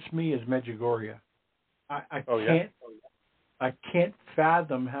really gets me is Medjugorje. I can't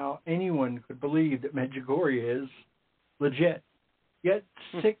fathom how anyone could believe that Medjugorje is legit. Yet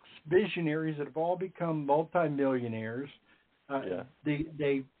 6 visionaries that have all become multimillionaires.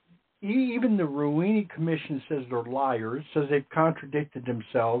 They even the Ruini Commission says they're liars, says they've contradicted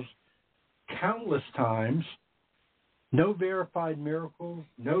themselves countless times. No verified miracles,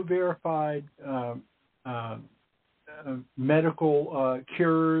 no verified medical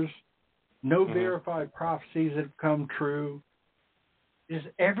cures, no verified prophecies that have come true. Just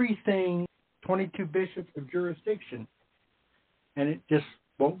everything, 22 bishops of jurisdiction, and it just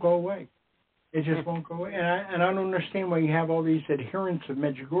won't go away. It just won't go away. And I don't understand why you have all these adherents of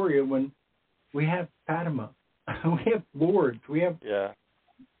Medjugorje when we have Fatima, we have Lourdes, we have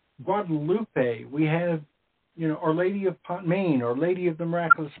Guadalupe, we have, Our Lady of Pontmain, Our Lady of the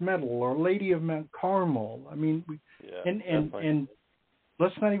Miraculous Medal, Our Lady of Mount Carmel. I mean, and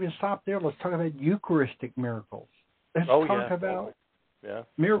let's not even stop there. Let's talk about Eucharistic miracles. Let's talk about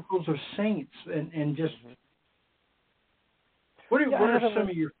miracles of saints and just. What are some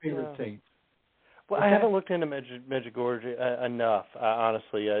of your favorite saints? Well, I haven't looked into Medjugorje enough,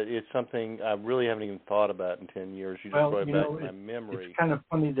 honestly. It's something I really haven't even thought about in 10 years. You just brought it back to my memory. It's kind of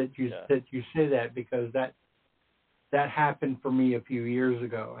funny that you say that, because that happened for me a few years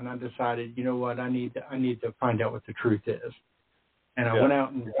ago, and I decided, you know what, I need to find out what the truth is. And I went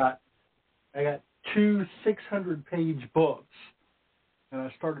out and I got 2 600-page books, and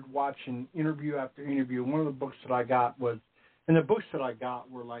I started watching interview after interview. One of the books that I got was, and the books that I got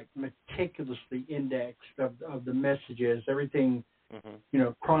were like meticulously indexed of the messages, everything,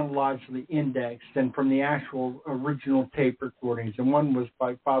 chronologically indexed, and from the actual original tape recordings. And one was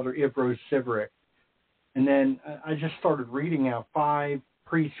by Father Ivros Siveric. And then I just started reading out 5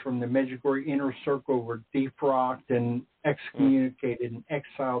 priests from the Medjugorje inner circle were defrocked and excommunicated and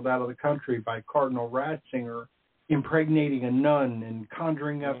exiled out of the country by Cardinal Ratzinger, impregnating a nun and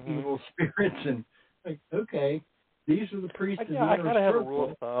conjuring up evil spirits. And like, okay, these are the priests in the inner circle. I kind of have a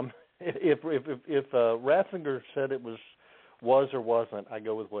rule of thumb. If Ratzinger said it was or wasn't, I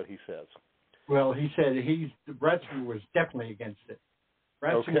go with what he says. Well, he said Ratzinger was definitely against it.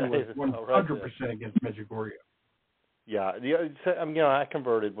 Ratzinger was 100% against Medjugorje. Yeah, I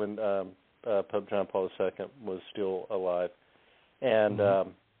converted when Pope John Paul II was still alive, and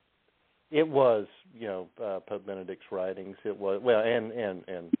it was, Pope Benedict's writings. It was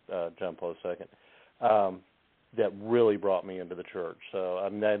and John Paul II that really brought me into the church. So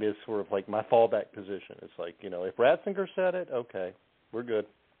that is sort of like my fallback position. It's like, if Ratzinger said it, okay, we're good.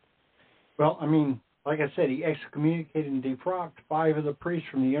 Well, I mean, like I said, he excommunicated and defrocked 5 of the priests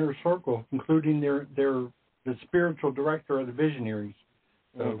from the inner circle, including the spiritual director of the visionaries.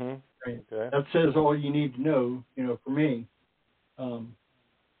 So that says all you need to know, for me.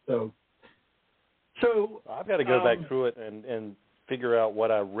 So I've got to go back through it and figure out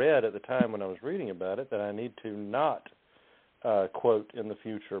what I read at the time when I was reading about it that I need to not quote in the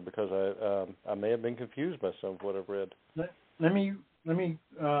future, because I may have been confused by some of what I've read. Let me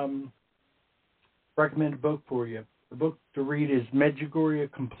recommend a book for you. The book to read is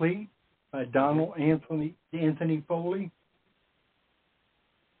Medjugorje Complete by Donald Anthony Foley.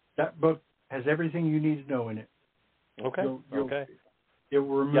 That book has everything you need to know in it. Okay. It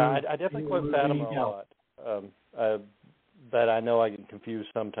will remove. Yeah, I definitely quote Fatima a lot, but I know I get confused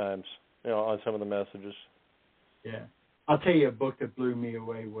sometimes, on some of the messages. Yeah, I'll tell you, a book that blew me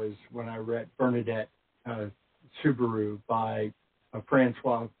away was when I read Bernadette Subaru by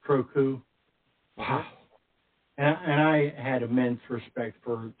Francois Trocu. Wow. And I had immense respect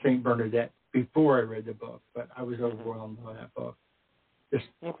for St. Bernadette before I read the book, but I was overwhelmed by that book.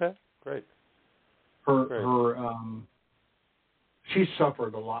 Great. She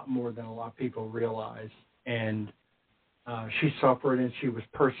suffered a lot more than a lot of people realize, and she suffered and she was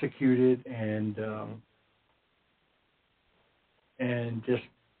persecuted, and just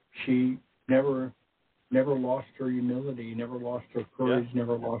she never lost her humility, never lost her courage,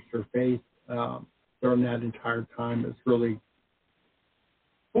 never lost her faith. During that entire time, it's really,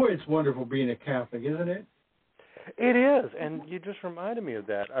 it's wonderful being a Catholic, isn't it? It is, and you just reminded me of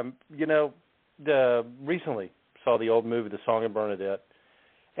that. Recently saw the old movie, The Song of Bernadette,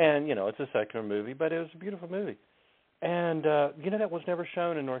 and it's a secular movie, but it was a beautiful movie. And that was never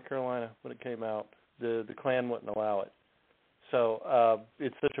shown in North Carolina when it came out. The Klan wouldn't allow it. So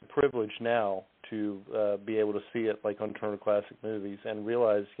it's such a privilege now to be able to see it like on Turner Classic Movies and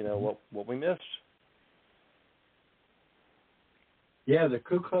realize, what we missed. Yeah, the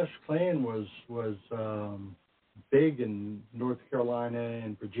Ku Klux Klan was big in North Carolina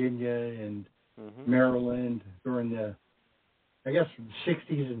and Virginia and Maryland during the, I guess, 60s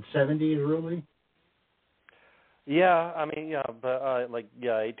and 70s, really. Yeah, but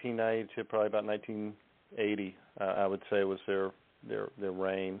 1890 to probably about 1980, I would say was their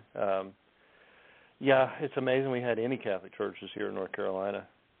reign. It's amazing we had any Catholic churches here in North Carolina.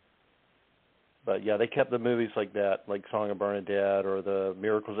 But they kept the movies like that, like Song of Bernadette or the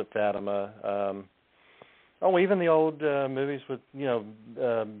Miracles at Fatima. Oh, even the old movies with,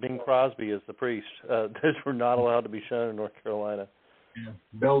 Bing Crosby as the priest. Those were not allowed to be shown in North Carolina. Yeah.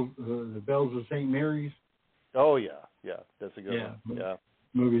 The Bells of St. Mary's. Oh, yeah. That's a good one. Yeah.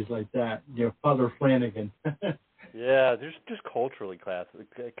 Movies like that. Father Flanagan. Yeah, there's just culturally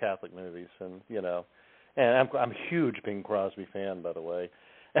Catholic movies, and and I'm a huge Bing Crosby fan, by the way.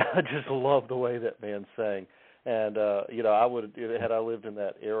 I just love the way that man sang, and I would, had I lived in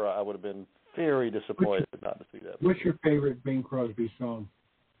that era, I would have been very disappointed not to see that. What's your favorite Bing Crosby song?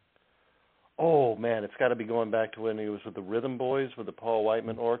 Oh man, it's got to be going back to when he was with the Rhythm Boys with the Paul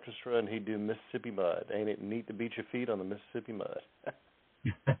Whiteman Orchestra, and he'd do Mississippi Mud. Ain't it neat to beat your feet on the Mississippi Mud?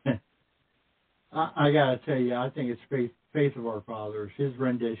 I gotta tell you, I think it's Faith of Our Fathers. His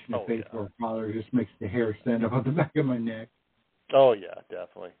rendition of Faith of Our Fathers just makes the hair stand up on the back of my neck. Oh yeah,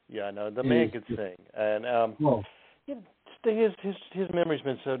 definitely. Yeah, no, the man could sing, and his memory's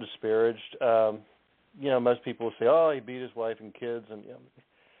been so disparaged. Most people will say, "Oh, he beat his wife and kids," and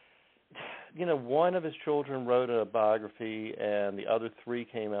one of his children wrote a biography, and the other three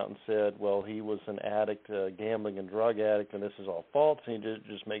came out and said, "Well, he was an addict, gambling and drug addict, and this is all false. And he did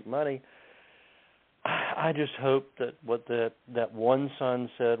just make money." I just hope that what that one son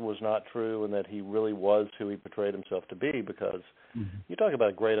said was not true, and that he really was who he portrayed himself to be. Because you talk about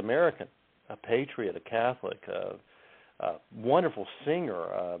a great American, a patriot, a Catholic, a wonderful singer,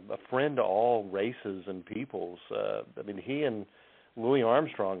 a friend to all races and peoples. He and Louis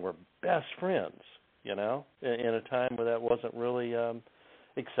Armstrong were best friends. In a time where that wasn't really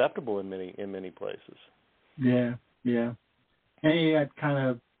acceptable in many places. Yeah. And he got kind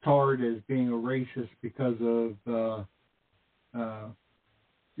of tarred as being a racist because of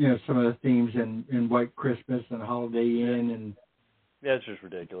some of the themes in White Christmas and Holiday Inn, and it's just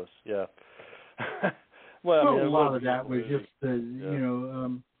ridiculous. Yeah. a lot of that was just there's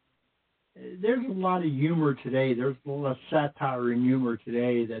a lot of humor today. There's a lot of satire and humor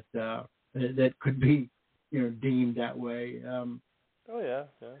today that could be deemed that way. We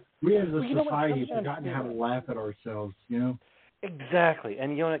as a society have forgotten how to laugh at ourselves. Exactly,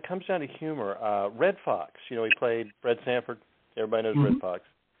 and when it comes down to humor, Red Fox, he played Fred Sanford. Everybody knows Red Fox.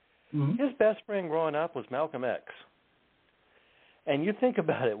 His best friend growing up was Malcolm X. And you think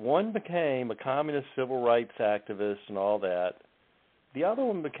about it, one became a communist civil rights activist and all that. The other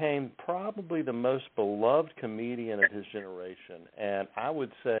one became probably the most beloved comedian of his generation, and I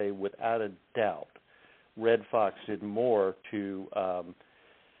would say, without a doubt, Red Fox did more to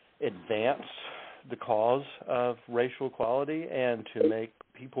advance the cause of racial equality and to make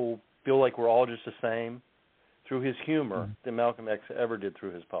people feel like we're all just the same through his humor than Malcolm X ever did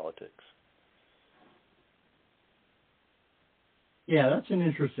through his politics. Yeah, that's an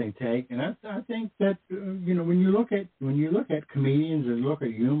interesting take, and I think that when you look at comedians and look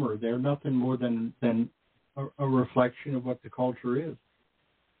at humor, they're nothing more than a reflection of what the culture is.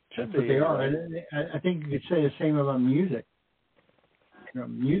 That's what they are. Right? I think you could say the same about music.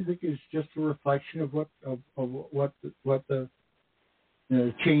 Music is just a reflection of what the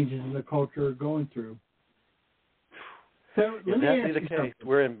changes in the culture are going through. So let me ask you something.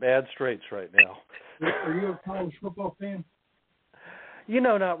 We're in bad straits right now. Are you a college football fan?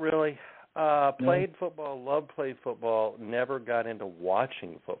 Not really. Played football, loved played football, never got into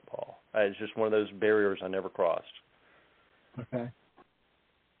watching football. It's just one of those barriers I never crossed. Okay.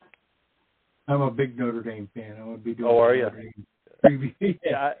 I'm a big Notre Dame fan. I would be doing are you?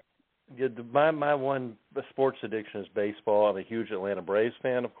 Yeah. My one sports addiction is baseball. I'm a huge Atlanta Braves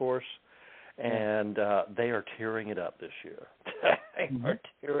fan, of course, and they are tearing it up this year. They are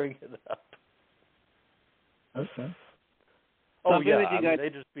tearing it up. Okay. Oh, they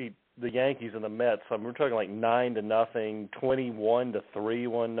just beat the Yankees and the Mets. We're talking like 9-0, 21-3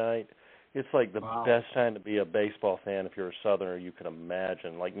 one night. It's like the best time to be a baseball fan if you're a Southerner you can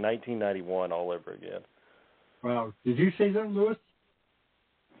imagine. Like 1991 all over again. Wow. Did you say something, Louis?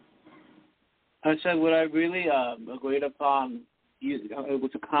 I said what I really agreed upon, it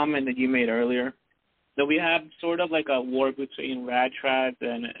was a comment that you made earlier, that we have sort of like a war between rad trads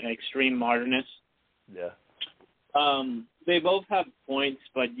and extreme modernists. Yeah. They both have points,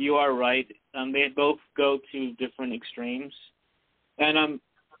 but you are right. They both go to different extremes. And I'm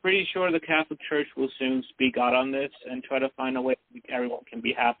pretty sure the Catholic Church will soon speak out on this and try to find a way that everyone can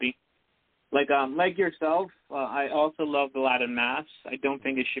be happy. Like yourself, I also love the Latin Mass. I don't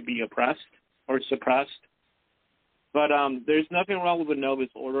think it should be oppressed or suppressed. But there's nothing wrong with the Novus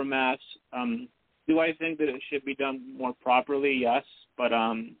Ordo Mass. Do I think that it should be done more properly? Yes. But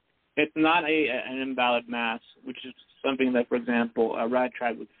it's not an invalid Mass, which is something that, for example, a Rad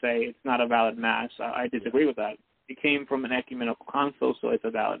Trad would say it's not a valid Mass. I disagree with that. It came from an ecumenical council, so it's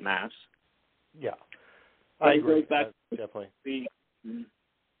a valid Mass. Yeah. I agree. Definitely.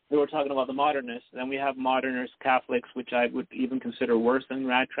 We were talking about the modernists, and then we have modernist Catholics, which I would even consider worse than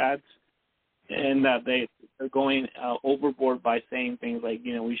rad trads, and that they're going overboard by saying things like,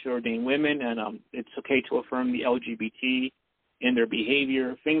 we should ordain women, and it's okay to affirm the LGBT in their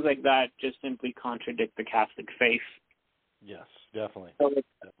behavior. Things like that just simply contradict the Catholic faith. Yes, definitely. So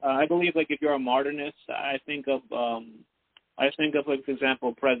I believe, like, if you're a modernist, I think of, like, for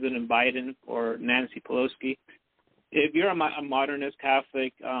example, President Biden or Nancy Pelosi. If you're a modernist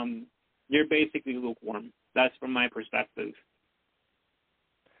Catholic, you're basically lukewarm. That's from my perspective.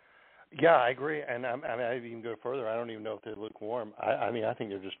 Yeah, I agree, and I'd even go further. I don't even know if they're lukewarm. I mean, I think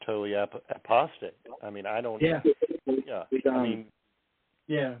they're just totally apostate. I mean, I don't. Yeah. Yeah. I mean.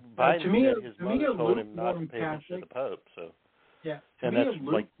 Yeah. Biden To me, said his mother told him not to pay attention to the Pope. So. Yeah. And to me, that's a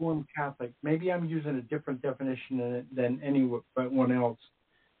lukewarm Catholic. Maybe I'm using a different definition than anyone else.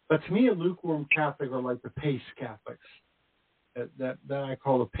 But to me, a lukewarm Catholic are like the Pace Catholics. That I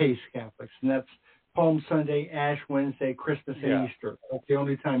call the Pace Catholics, and that's Palm Sunday, Ash Wednesday, Christmas, and Easter. That's the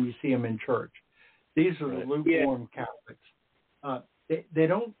only time you see them in church. These are the lukewarm Catholics. They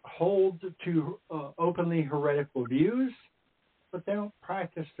don't hold to openly heretical views, but they don't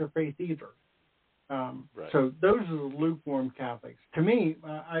practice their faith either. So those are the lukewarm Catholics. To me,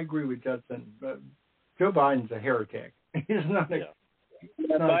 I agree with Judson. Joe Biden's a heretic. He's not a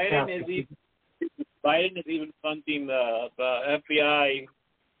Biden is even funding the FBI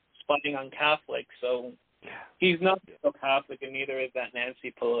spying on Catholics, so he's not so Catholic, and neither is that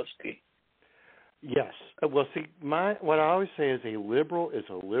Nancy Pelosi. Yes. Well, see, what I always say is a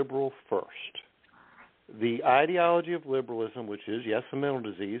liberal first. The ideology of liberalism, which is, yes, a mental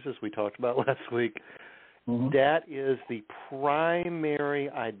disease, as we talked about last week, that is the primary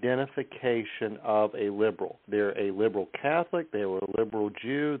identification of a liberal. They're a liberal Catholic, they're a liberal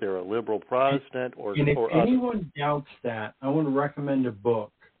Jew, they're a liberal Protestant, or and if anyone others. doubts that, I want to recommend a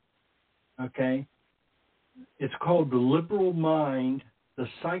book, okay? It's called The Liberal Mind, The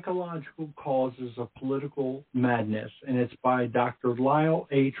Psychological Causes of Political Madness, and it's by Dr. Lyle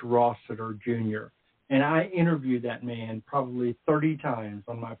H. Rossiter, Jr., and I interviewed that man probably 30 times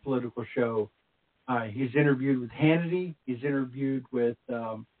on my political show. He's interviewed with Hannity. He's interviewed with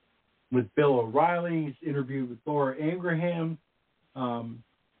Bill O'Reilly. He's interviewed with Laura Ingraham. The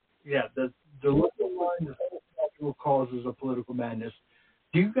liberal mind, the psychological causes of political madness.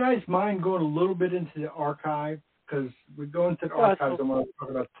 Do you guys mind going a little bit into the archive? Because we go into the archives, I want to talk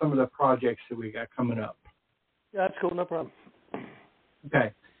about some of the projects that we got coming up. Yeah, that's cool. No problem.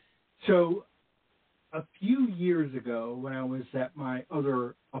 Okay. So a few years ago, when I was at my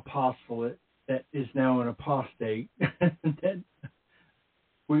other apostolate, that is now an apostate,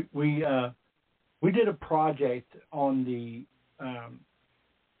 we did a project on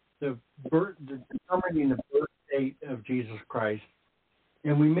determining the birth date of Jesus Christ,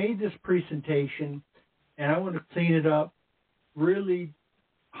 and we made this presentation, and I want to clean it up, really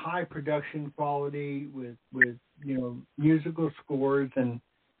high production quality with musical scores and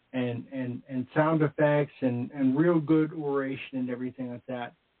sound effects and real good oration and everything like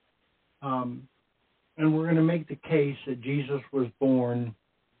that. And we're going to make the case that Jesus was born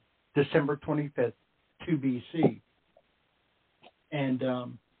December 25th, 2 BC. And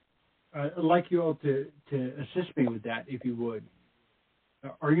I'd like you all to assist me with that, if you would.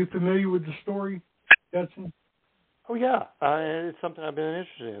 Are you familiar with the story, Judson? Oh, yeah. It's something I've been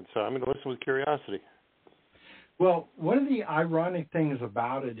interested in, so I'm going to listen with curiosity. Well, one of the ironic things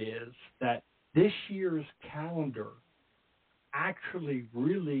about it is that this year's calendar actually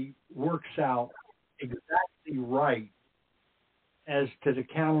really works out exactly right as to the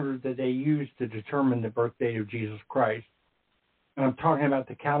calendar that they used to determine the birth date of Jesus Christ. And I'm talking about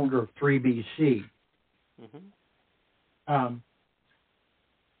the calendar of 3 BC.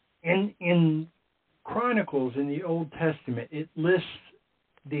 In Chronicles in the Old Testament, it lists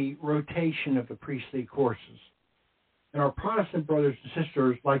the rotation of the priestly courses. And our Protestant brothers and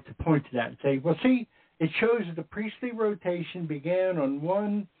sisters like to point to that and say, well, see, it shows that the priestly rotation began on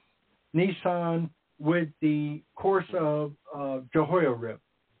 1 Nisan with the course of Jehoiarib.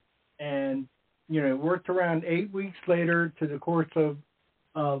 And, it worked around 8 weeks later to the course of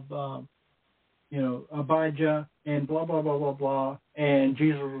Abijah and blah, blah, blah, blah, blah. And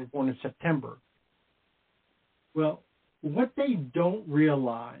Jesus was born in September. Well, what they don't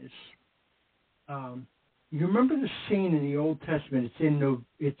realize, you remember the scene in the Old Testament,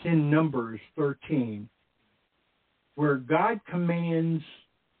 it's in Numbers 13, where God commands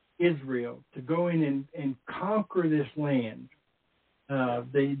Israel to go in and conquer this land,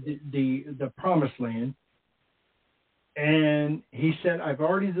 the promised land. And he said, I've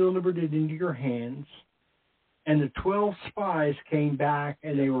already delivered it into your hands. And the 12 spies came back,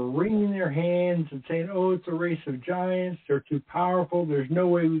 and they were wringing their hands and saying, oh, it's a race of giants. They're too powerful. There's no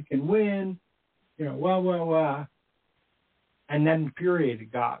way we can win. And that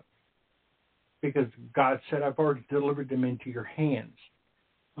infuriated God, because God said, I've already delivered them into your hands.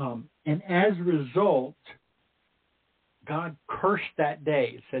 And as a result, God cursed that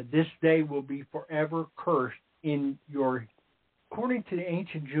day. Said, this day will be forever cursed in your... According to the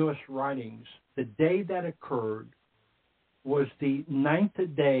ancient Jewish writings, the day that occurred was the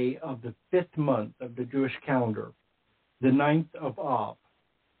 9th day of the 5th month of the Jewish calendar, the 9th of Av.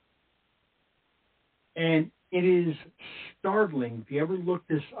 And it is startling, if you ever look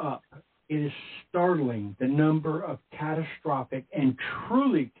this up, it is startling the number of catastrophic and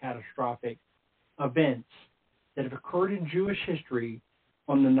truly catastrophic events that have occurred in Jewish history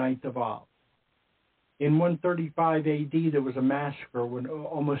on the 9th of Av. In 135 AD, there was a massacre when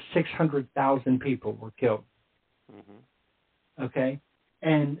almost 600,000 people were killed. Mm-hmm. Okay?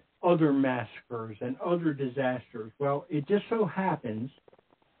 And other massacres and other disasters. Well, it just so happens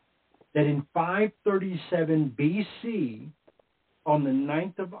that in 537 BC, on the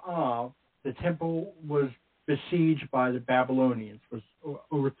 9th of Av, the temple was besieged by the Babylonians, was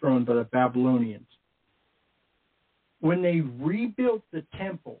overthrown by the Babylonians. When they rebuilt the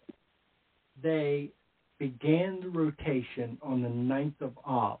temple, they began the rotation on the 9th of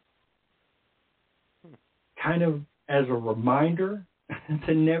Av, kind of as a reminder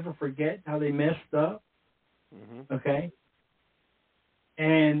to never forget how they messed up, okay?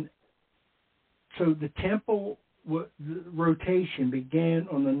 And so the temple, the rotation began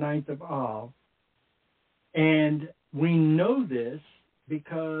on the 9th of Av, and we know this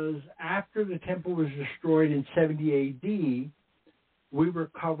because after the temple was destroyed in 70 AD, we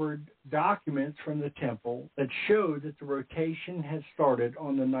recovered documents from the temple that showed that the rotation had started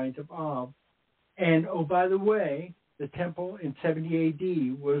on the 9th of Av. And, oh, by the way, the temple in 70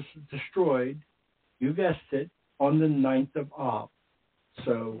 AD was destroyed, you guessed it, on the 9th of Av.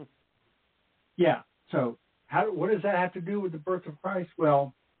 So, yeah. So what does that have to do with the birth of Christ?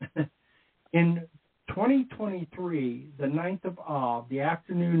 Well, in 2023, the 9th of Av, the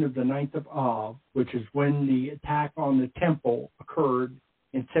afternoon of the 9th of Av, which is when the attack on the temple occurred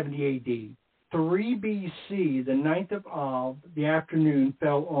in 70 AD, 3 BC, the 9th of Av, the afternoon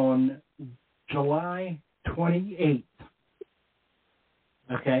fell on July 28th.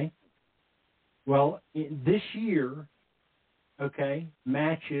 Okay? Well, this year, okay,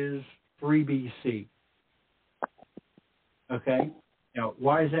 matches 3 BC. Okay? Now,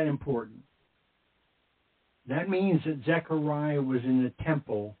 why is that important? That means that Zechariah was in the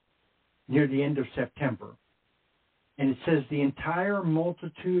temple near the end of September. And it says the entire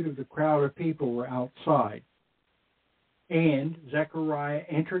multitude of the crowd of people were outside. And Zechariah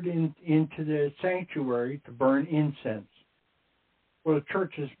entered into the sanctuary to burn incense. Well, the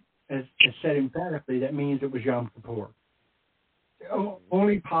church has said emphatically that means it was Yom Kippur. The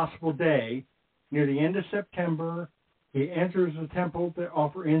only possible day near the end of September. He enters the temple to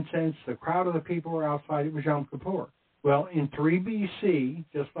offer incense. The crowd of the people were outside. It was Yom Kippur. Well, in 3 BC,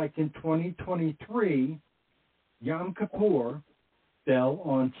 just like in 2023, Yom Kippur fell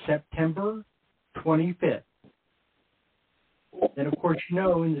on September 25th. Then, of course, you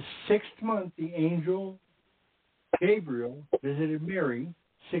know, in the 6th month, the angel Gabriel visited Mary.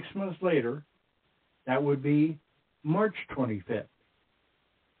 6 months later, that would be March 25th.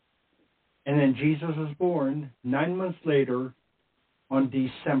 And then Jesus was born 9 months later on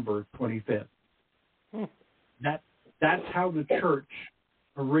December 25th. That's how the church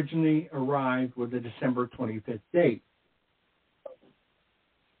originally arrived with the December 25th date.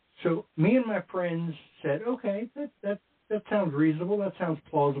 So me and my friends said, okay, that sounds reasonable, that sounds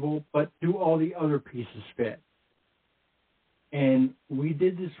plausible, but do all the other pieces fit? And we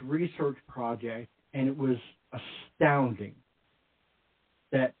did this research project, and it was astounding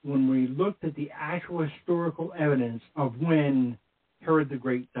that when we looked at the actual historical evidence of when Herod the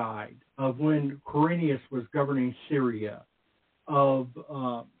Great died, of when Quirinius was governing Syria, of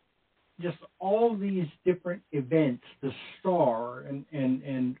just all these different events, the star,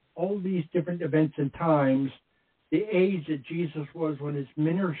 and all these different events and times, the age that Jesus was when his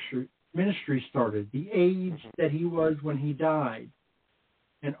ministry started, the age that he was when he died,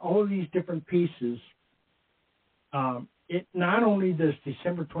 and all of these different pieces, it not only does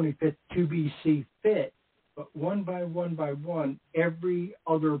December 25th, 2 BC fit, but one by one, every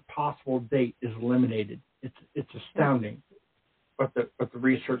other possible date is eliminated. It's astounding what the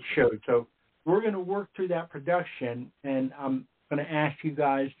research showed. So we're going to work through that production, and I'm going to ask you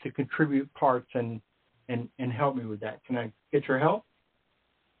guys to contribute parts and help me with that. Can I get your help?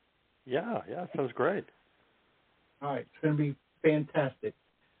 Yeah, sounds great. All right, it's going to be fantastic.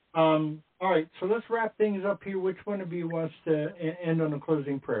 All right, so let's wrap things up here. Which one of you wants to end on a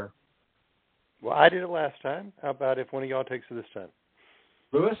closing prayer? Well, I did it last time. How about if one of y'all takes it this time?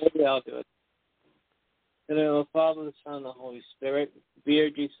 Louis? Yeah, I'll do it. In the name of the Father, the Son, and the Holy Spirit, dear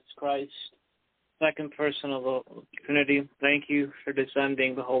Jesus Christ, second person of the Trinity, thank you for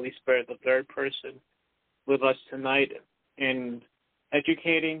descending the Holy Spirit, the third person, with us tonight in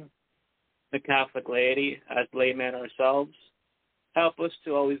educating the Catholic laity as laymen ourselves. Help us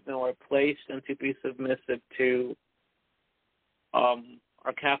to always know our place and to be submissive to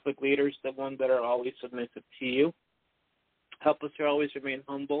our Catholic leaders, the ones that are always submissive to you. Help us to always remain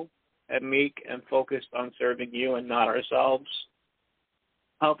humble and meek and focused on serving you and not ourselves.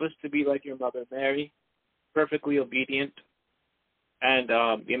 Help us to be like your Mother Mary, perfectly obedient and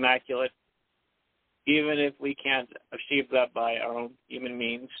immaculate. Even if we can't achieve that by our own human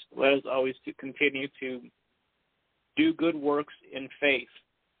means, let us always to continue to do good works in faith,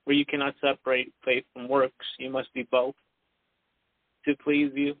 where you cannot separate faith from works. You must be both, to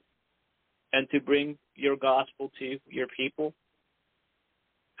please you and to bring your gospel to your people.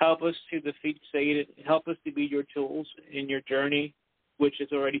 Help us to defeat Satan. Help us to be your tools in your journey, which has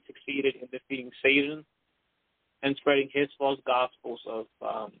already succeeded in defeating Satan and spreading his false gospels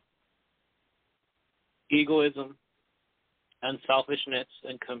of egoism and selfishness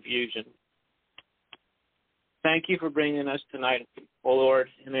and confusion. Thank you for bringing us tonight, O Lord,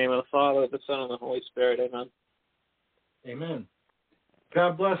 in the name of the Father, the Son, and the Holy Spirit. Amen. Amen.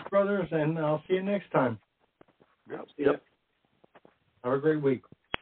 God bless, brothers, and I'll see you next time. Yep. Have a great week.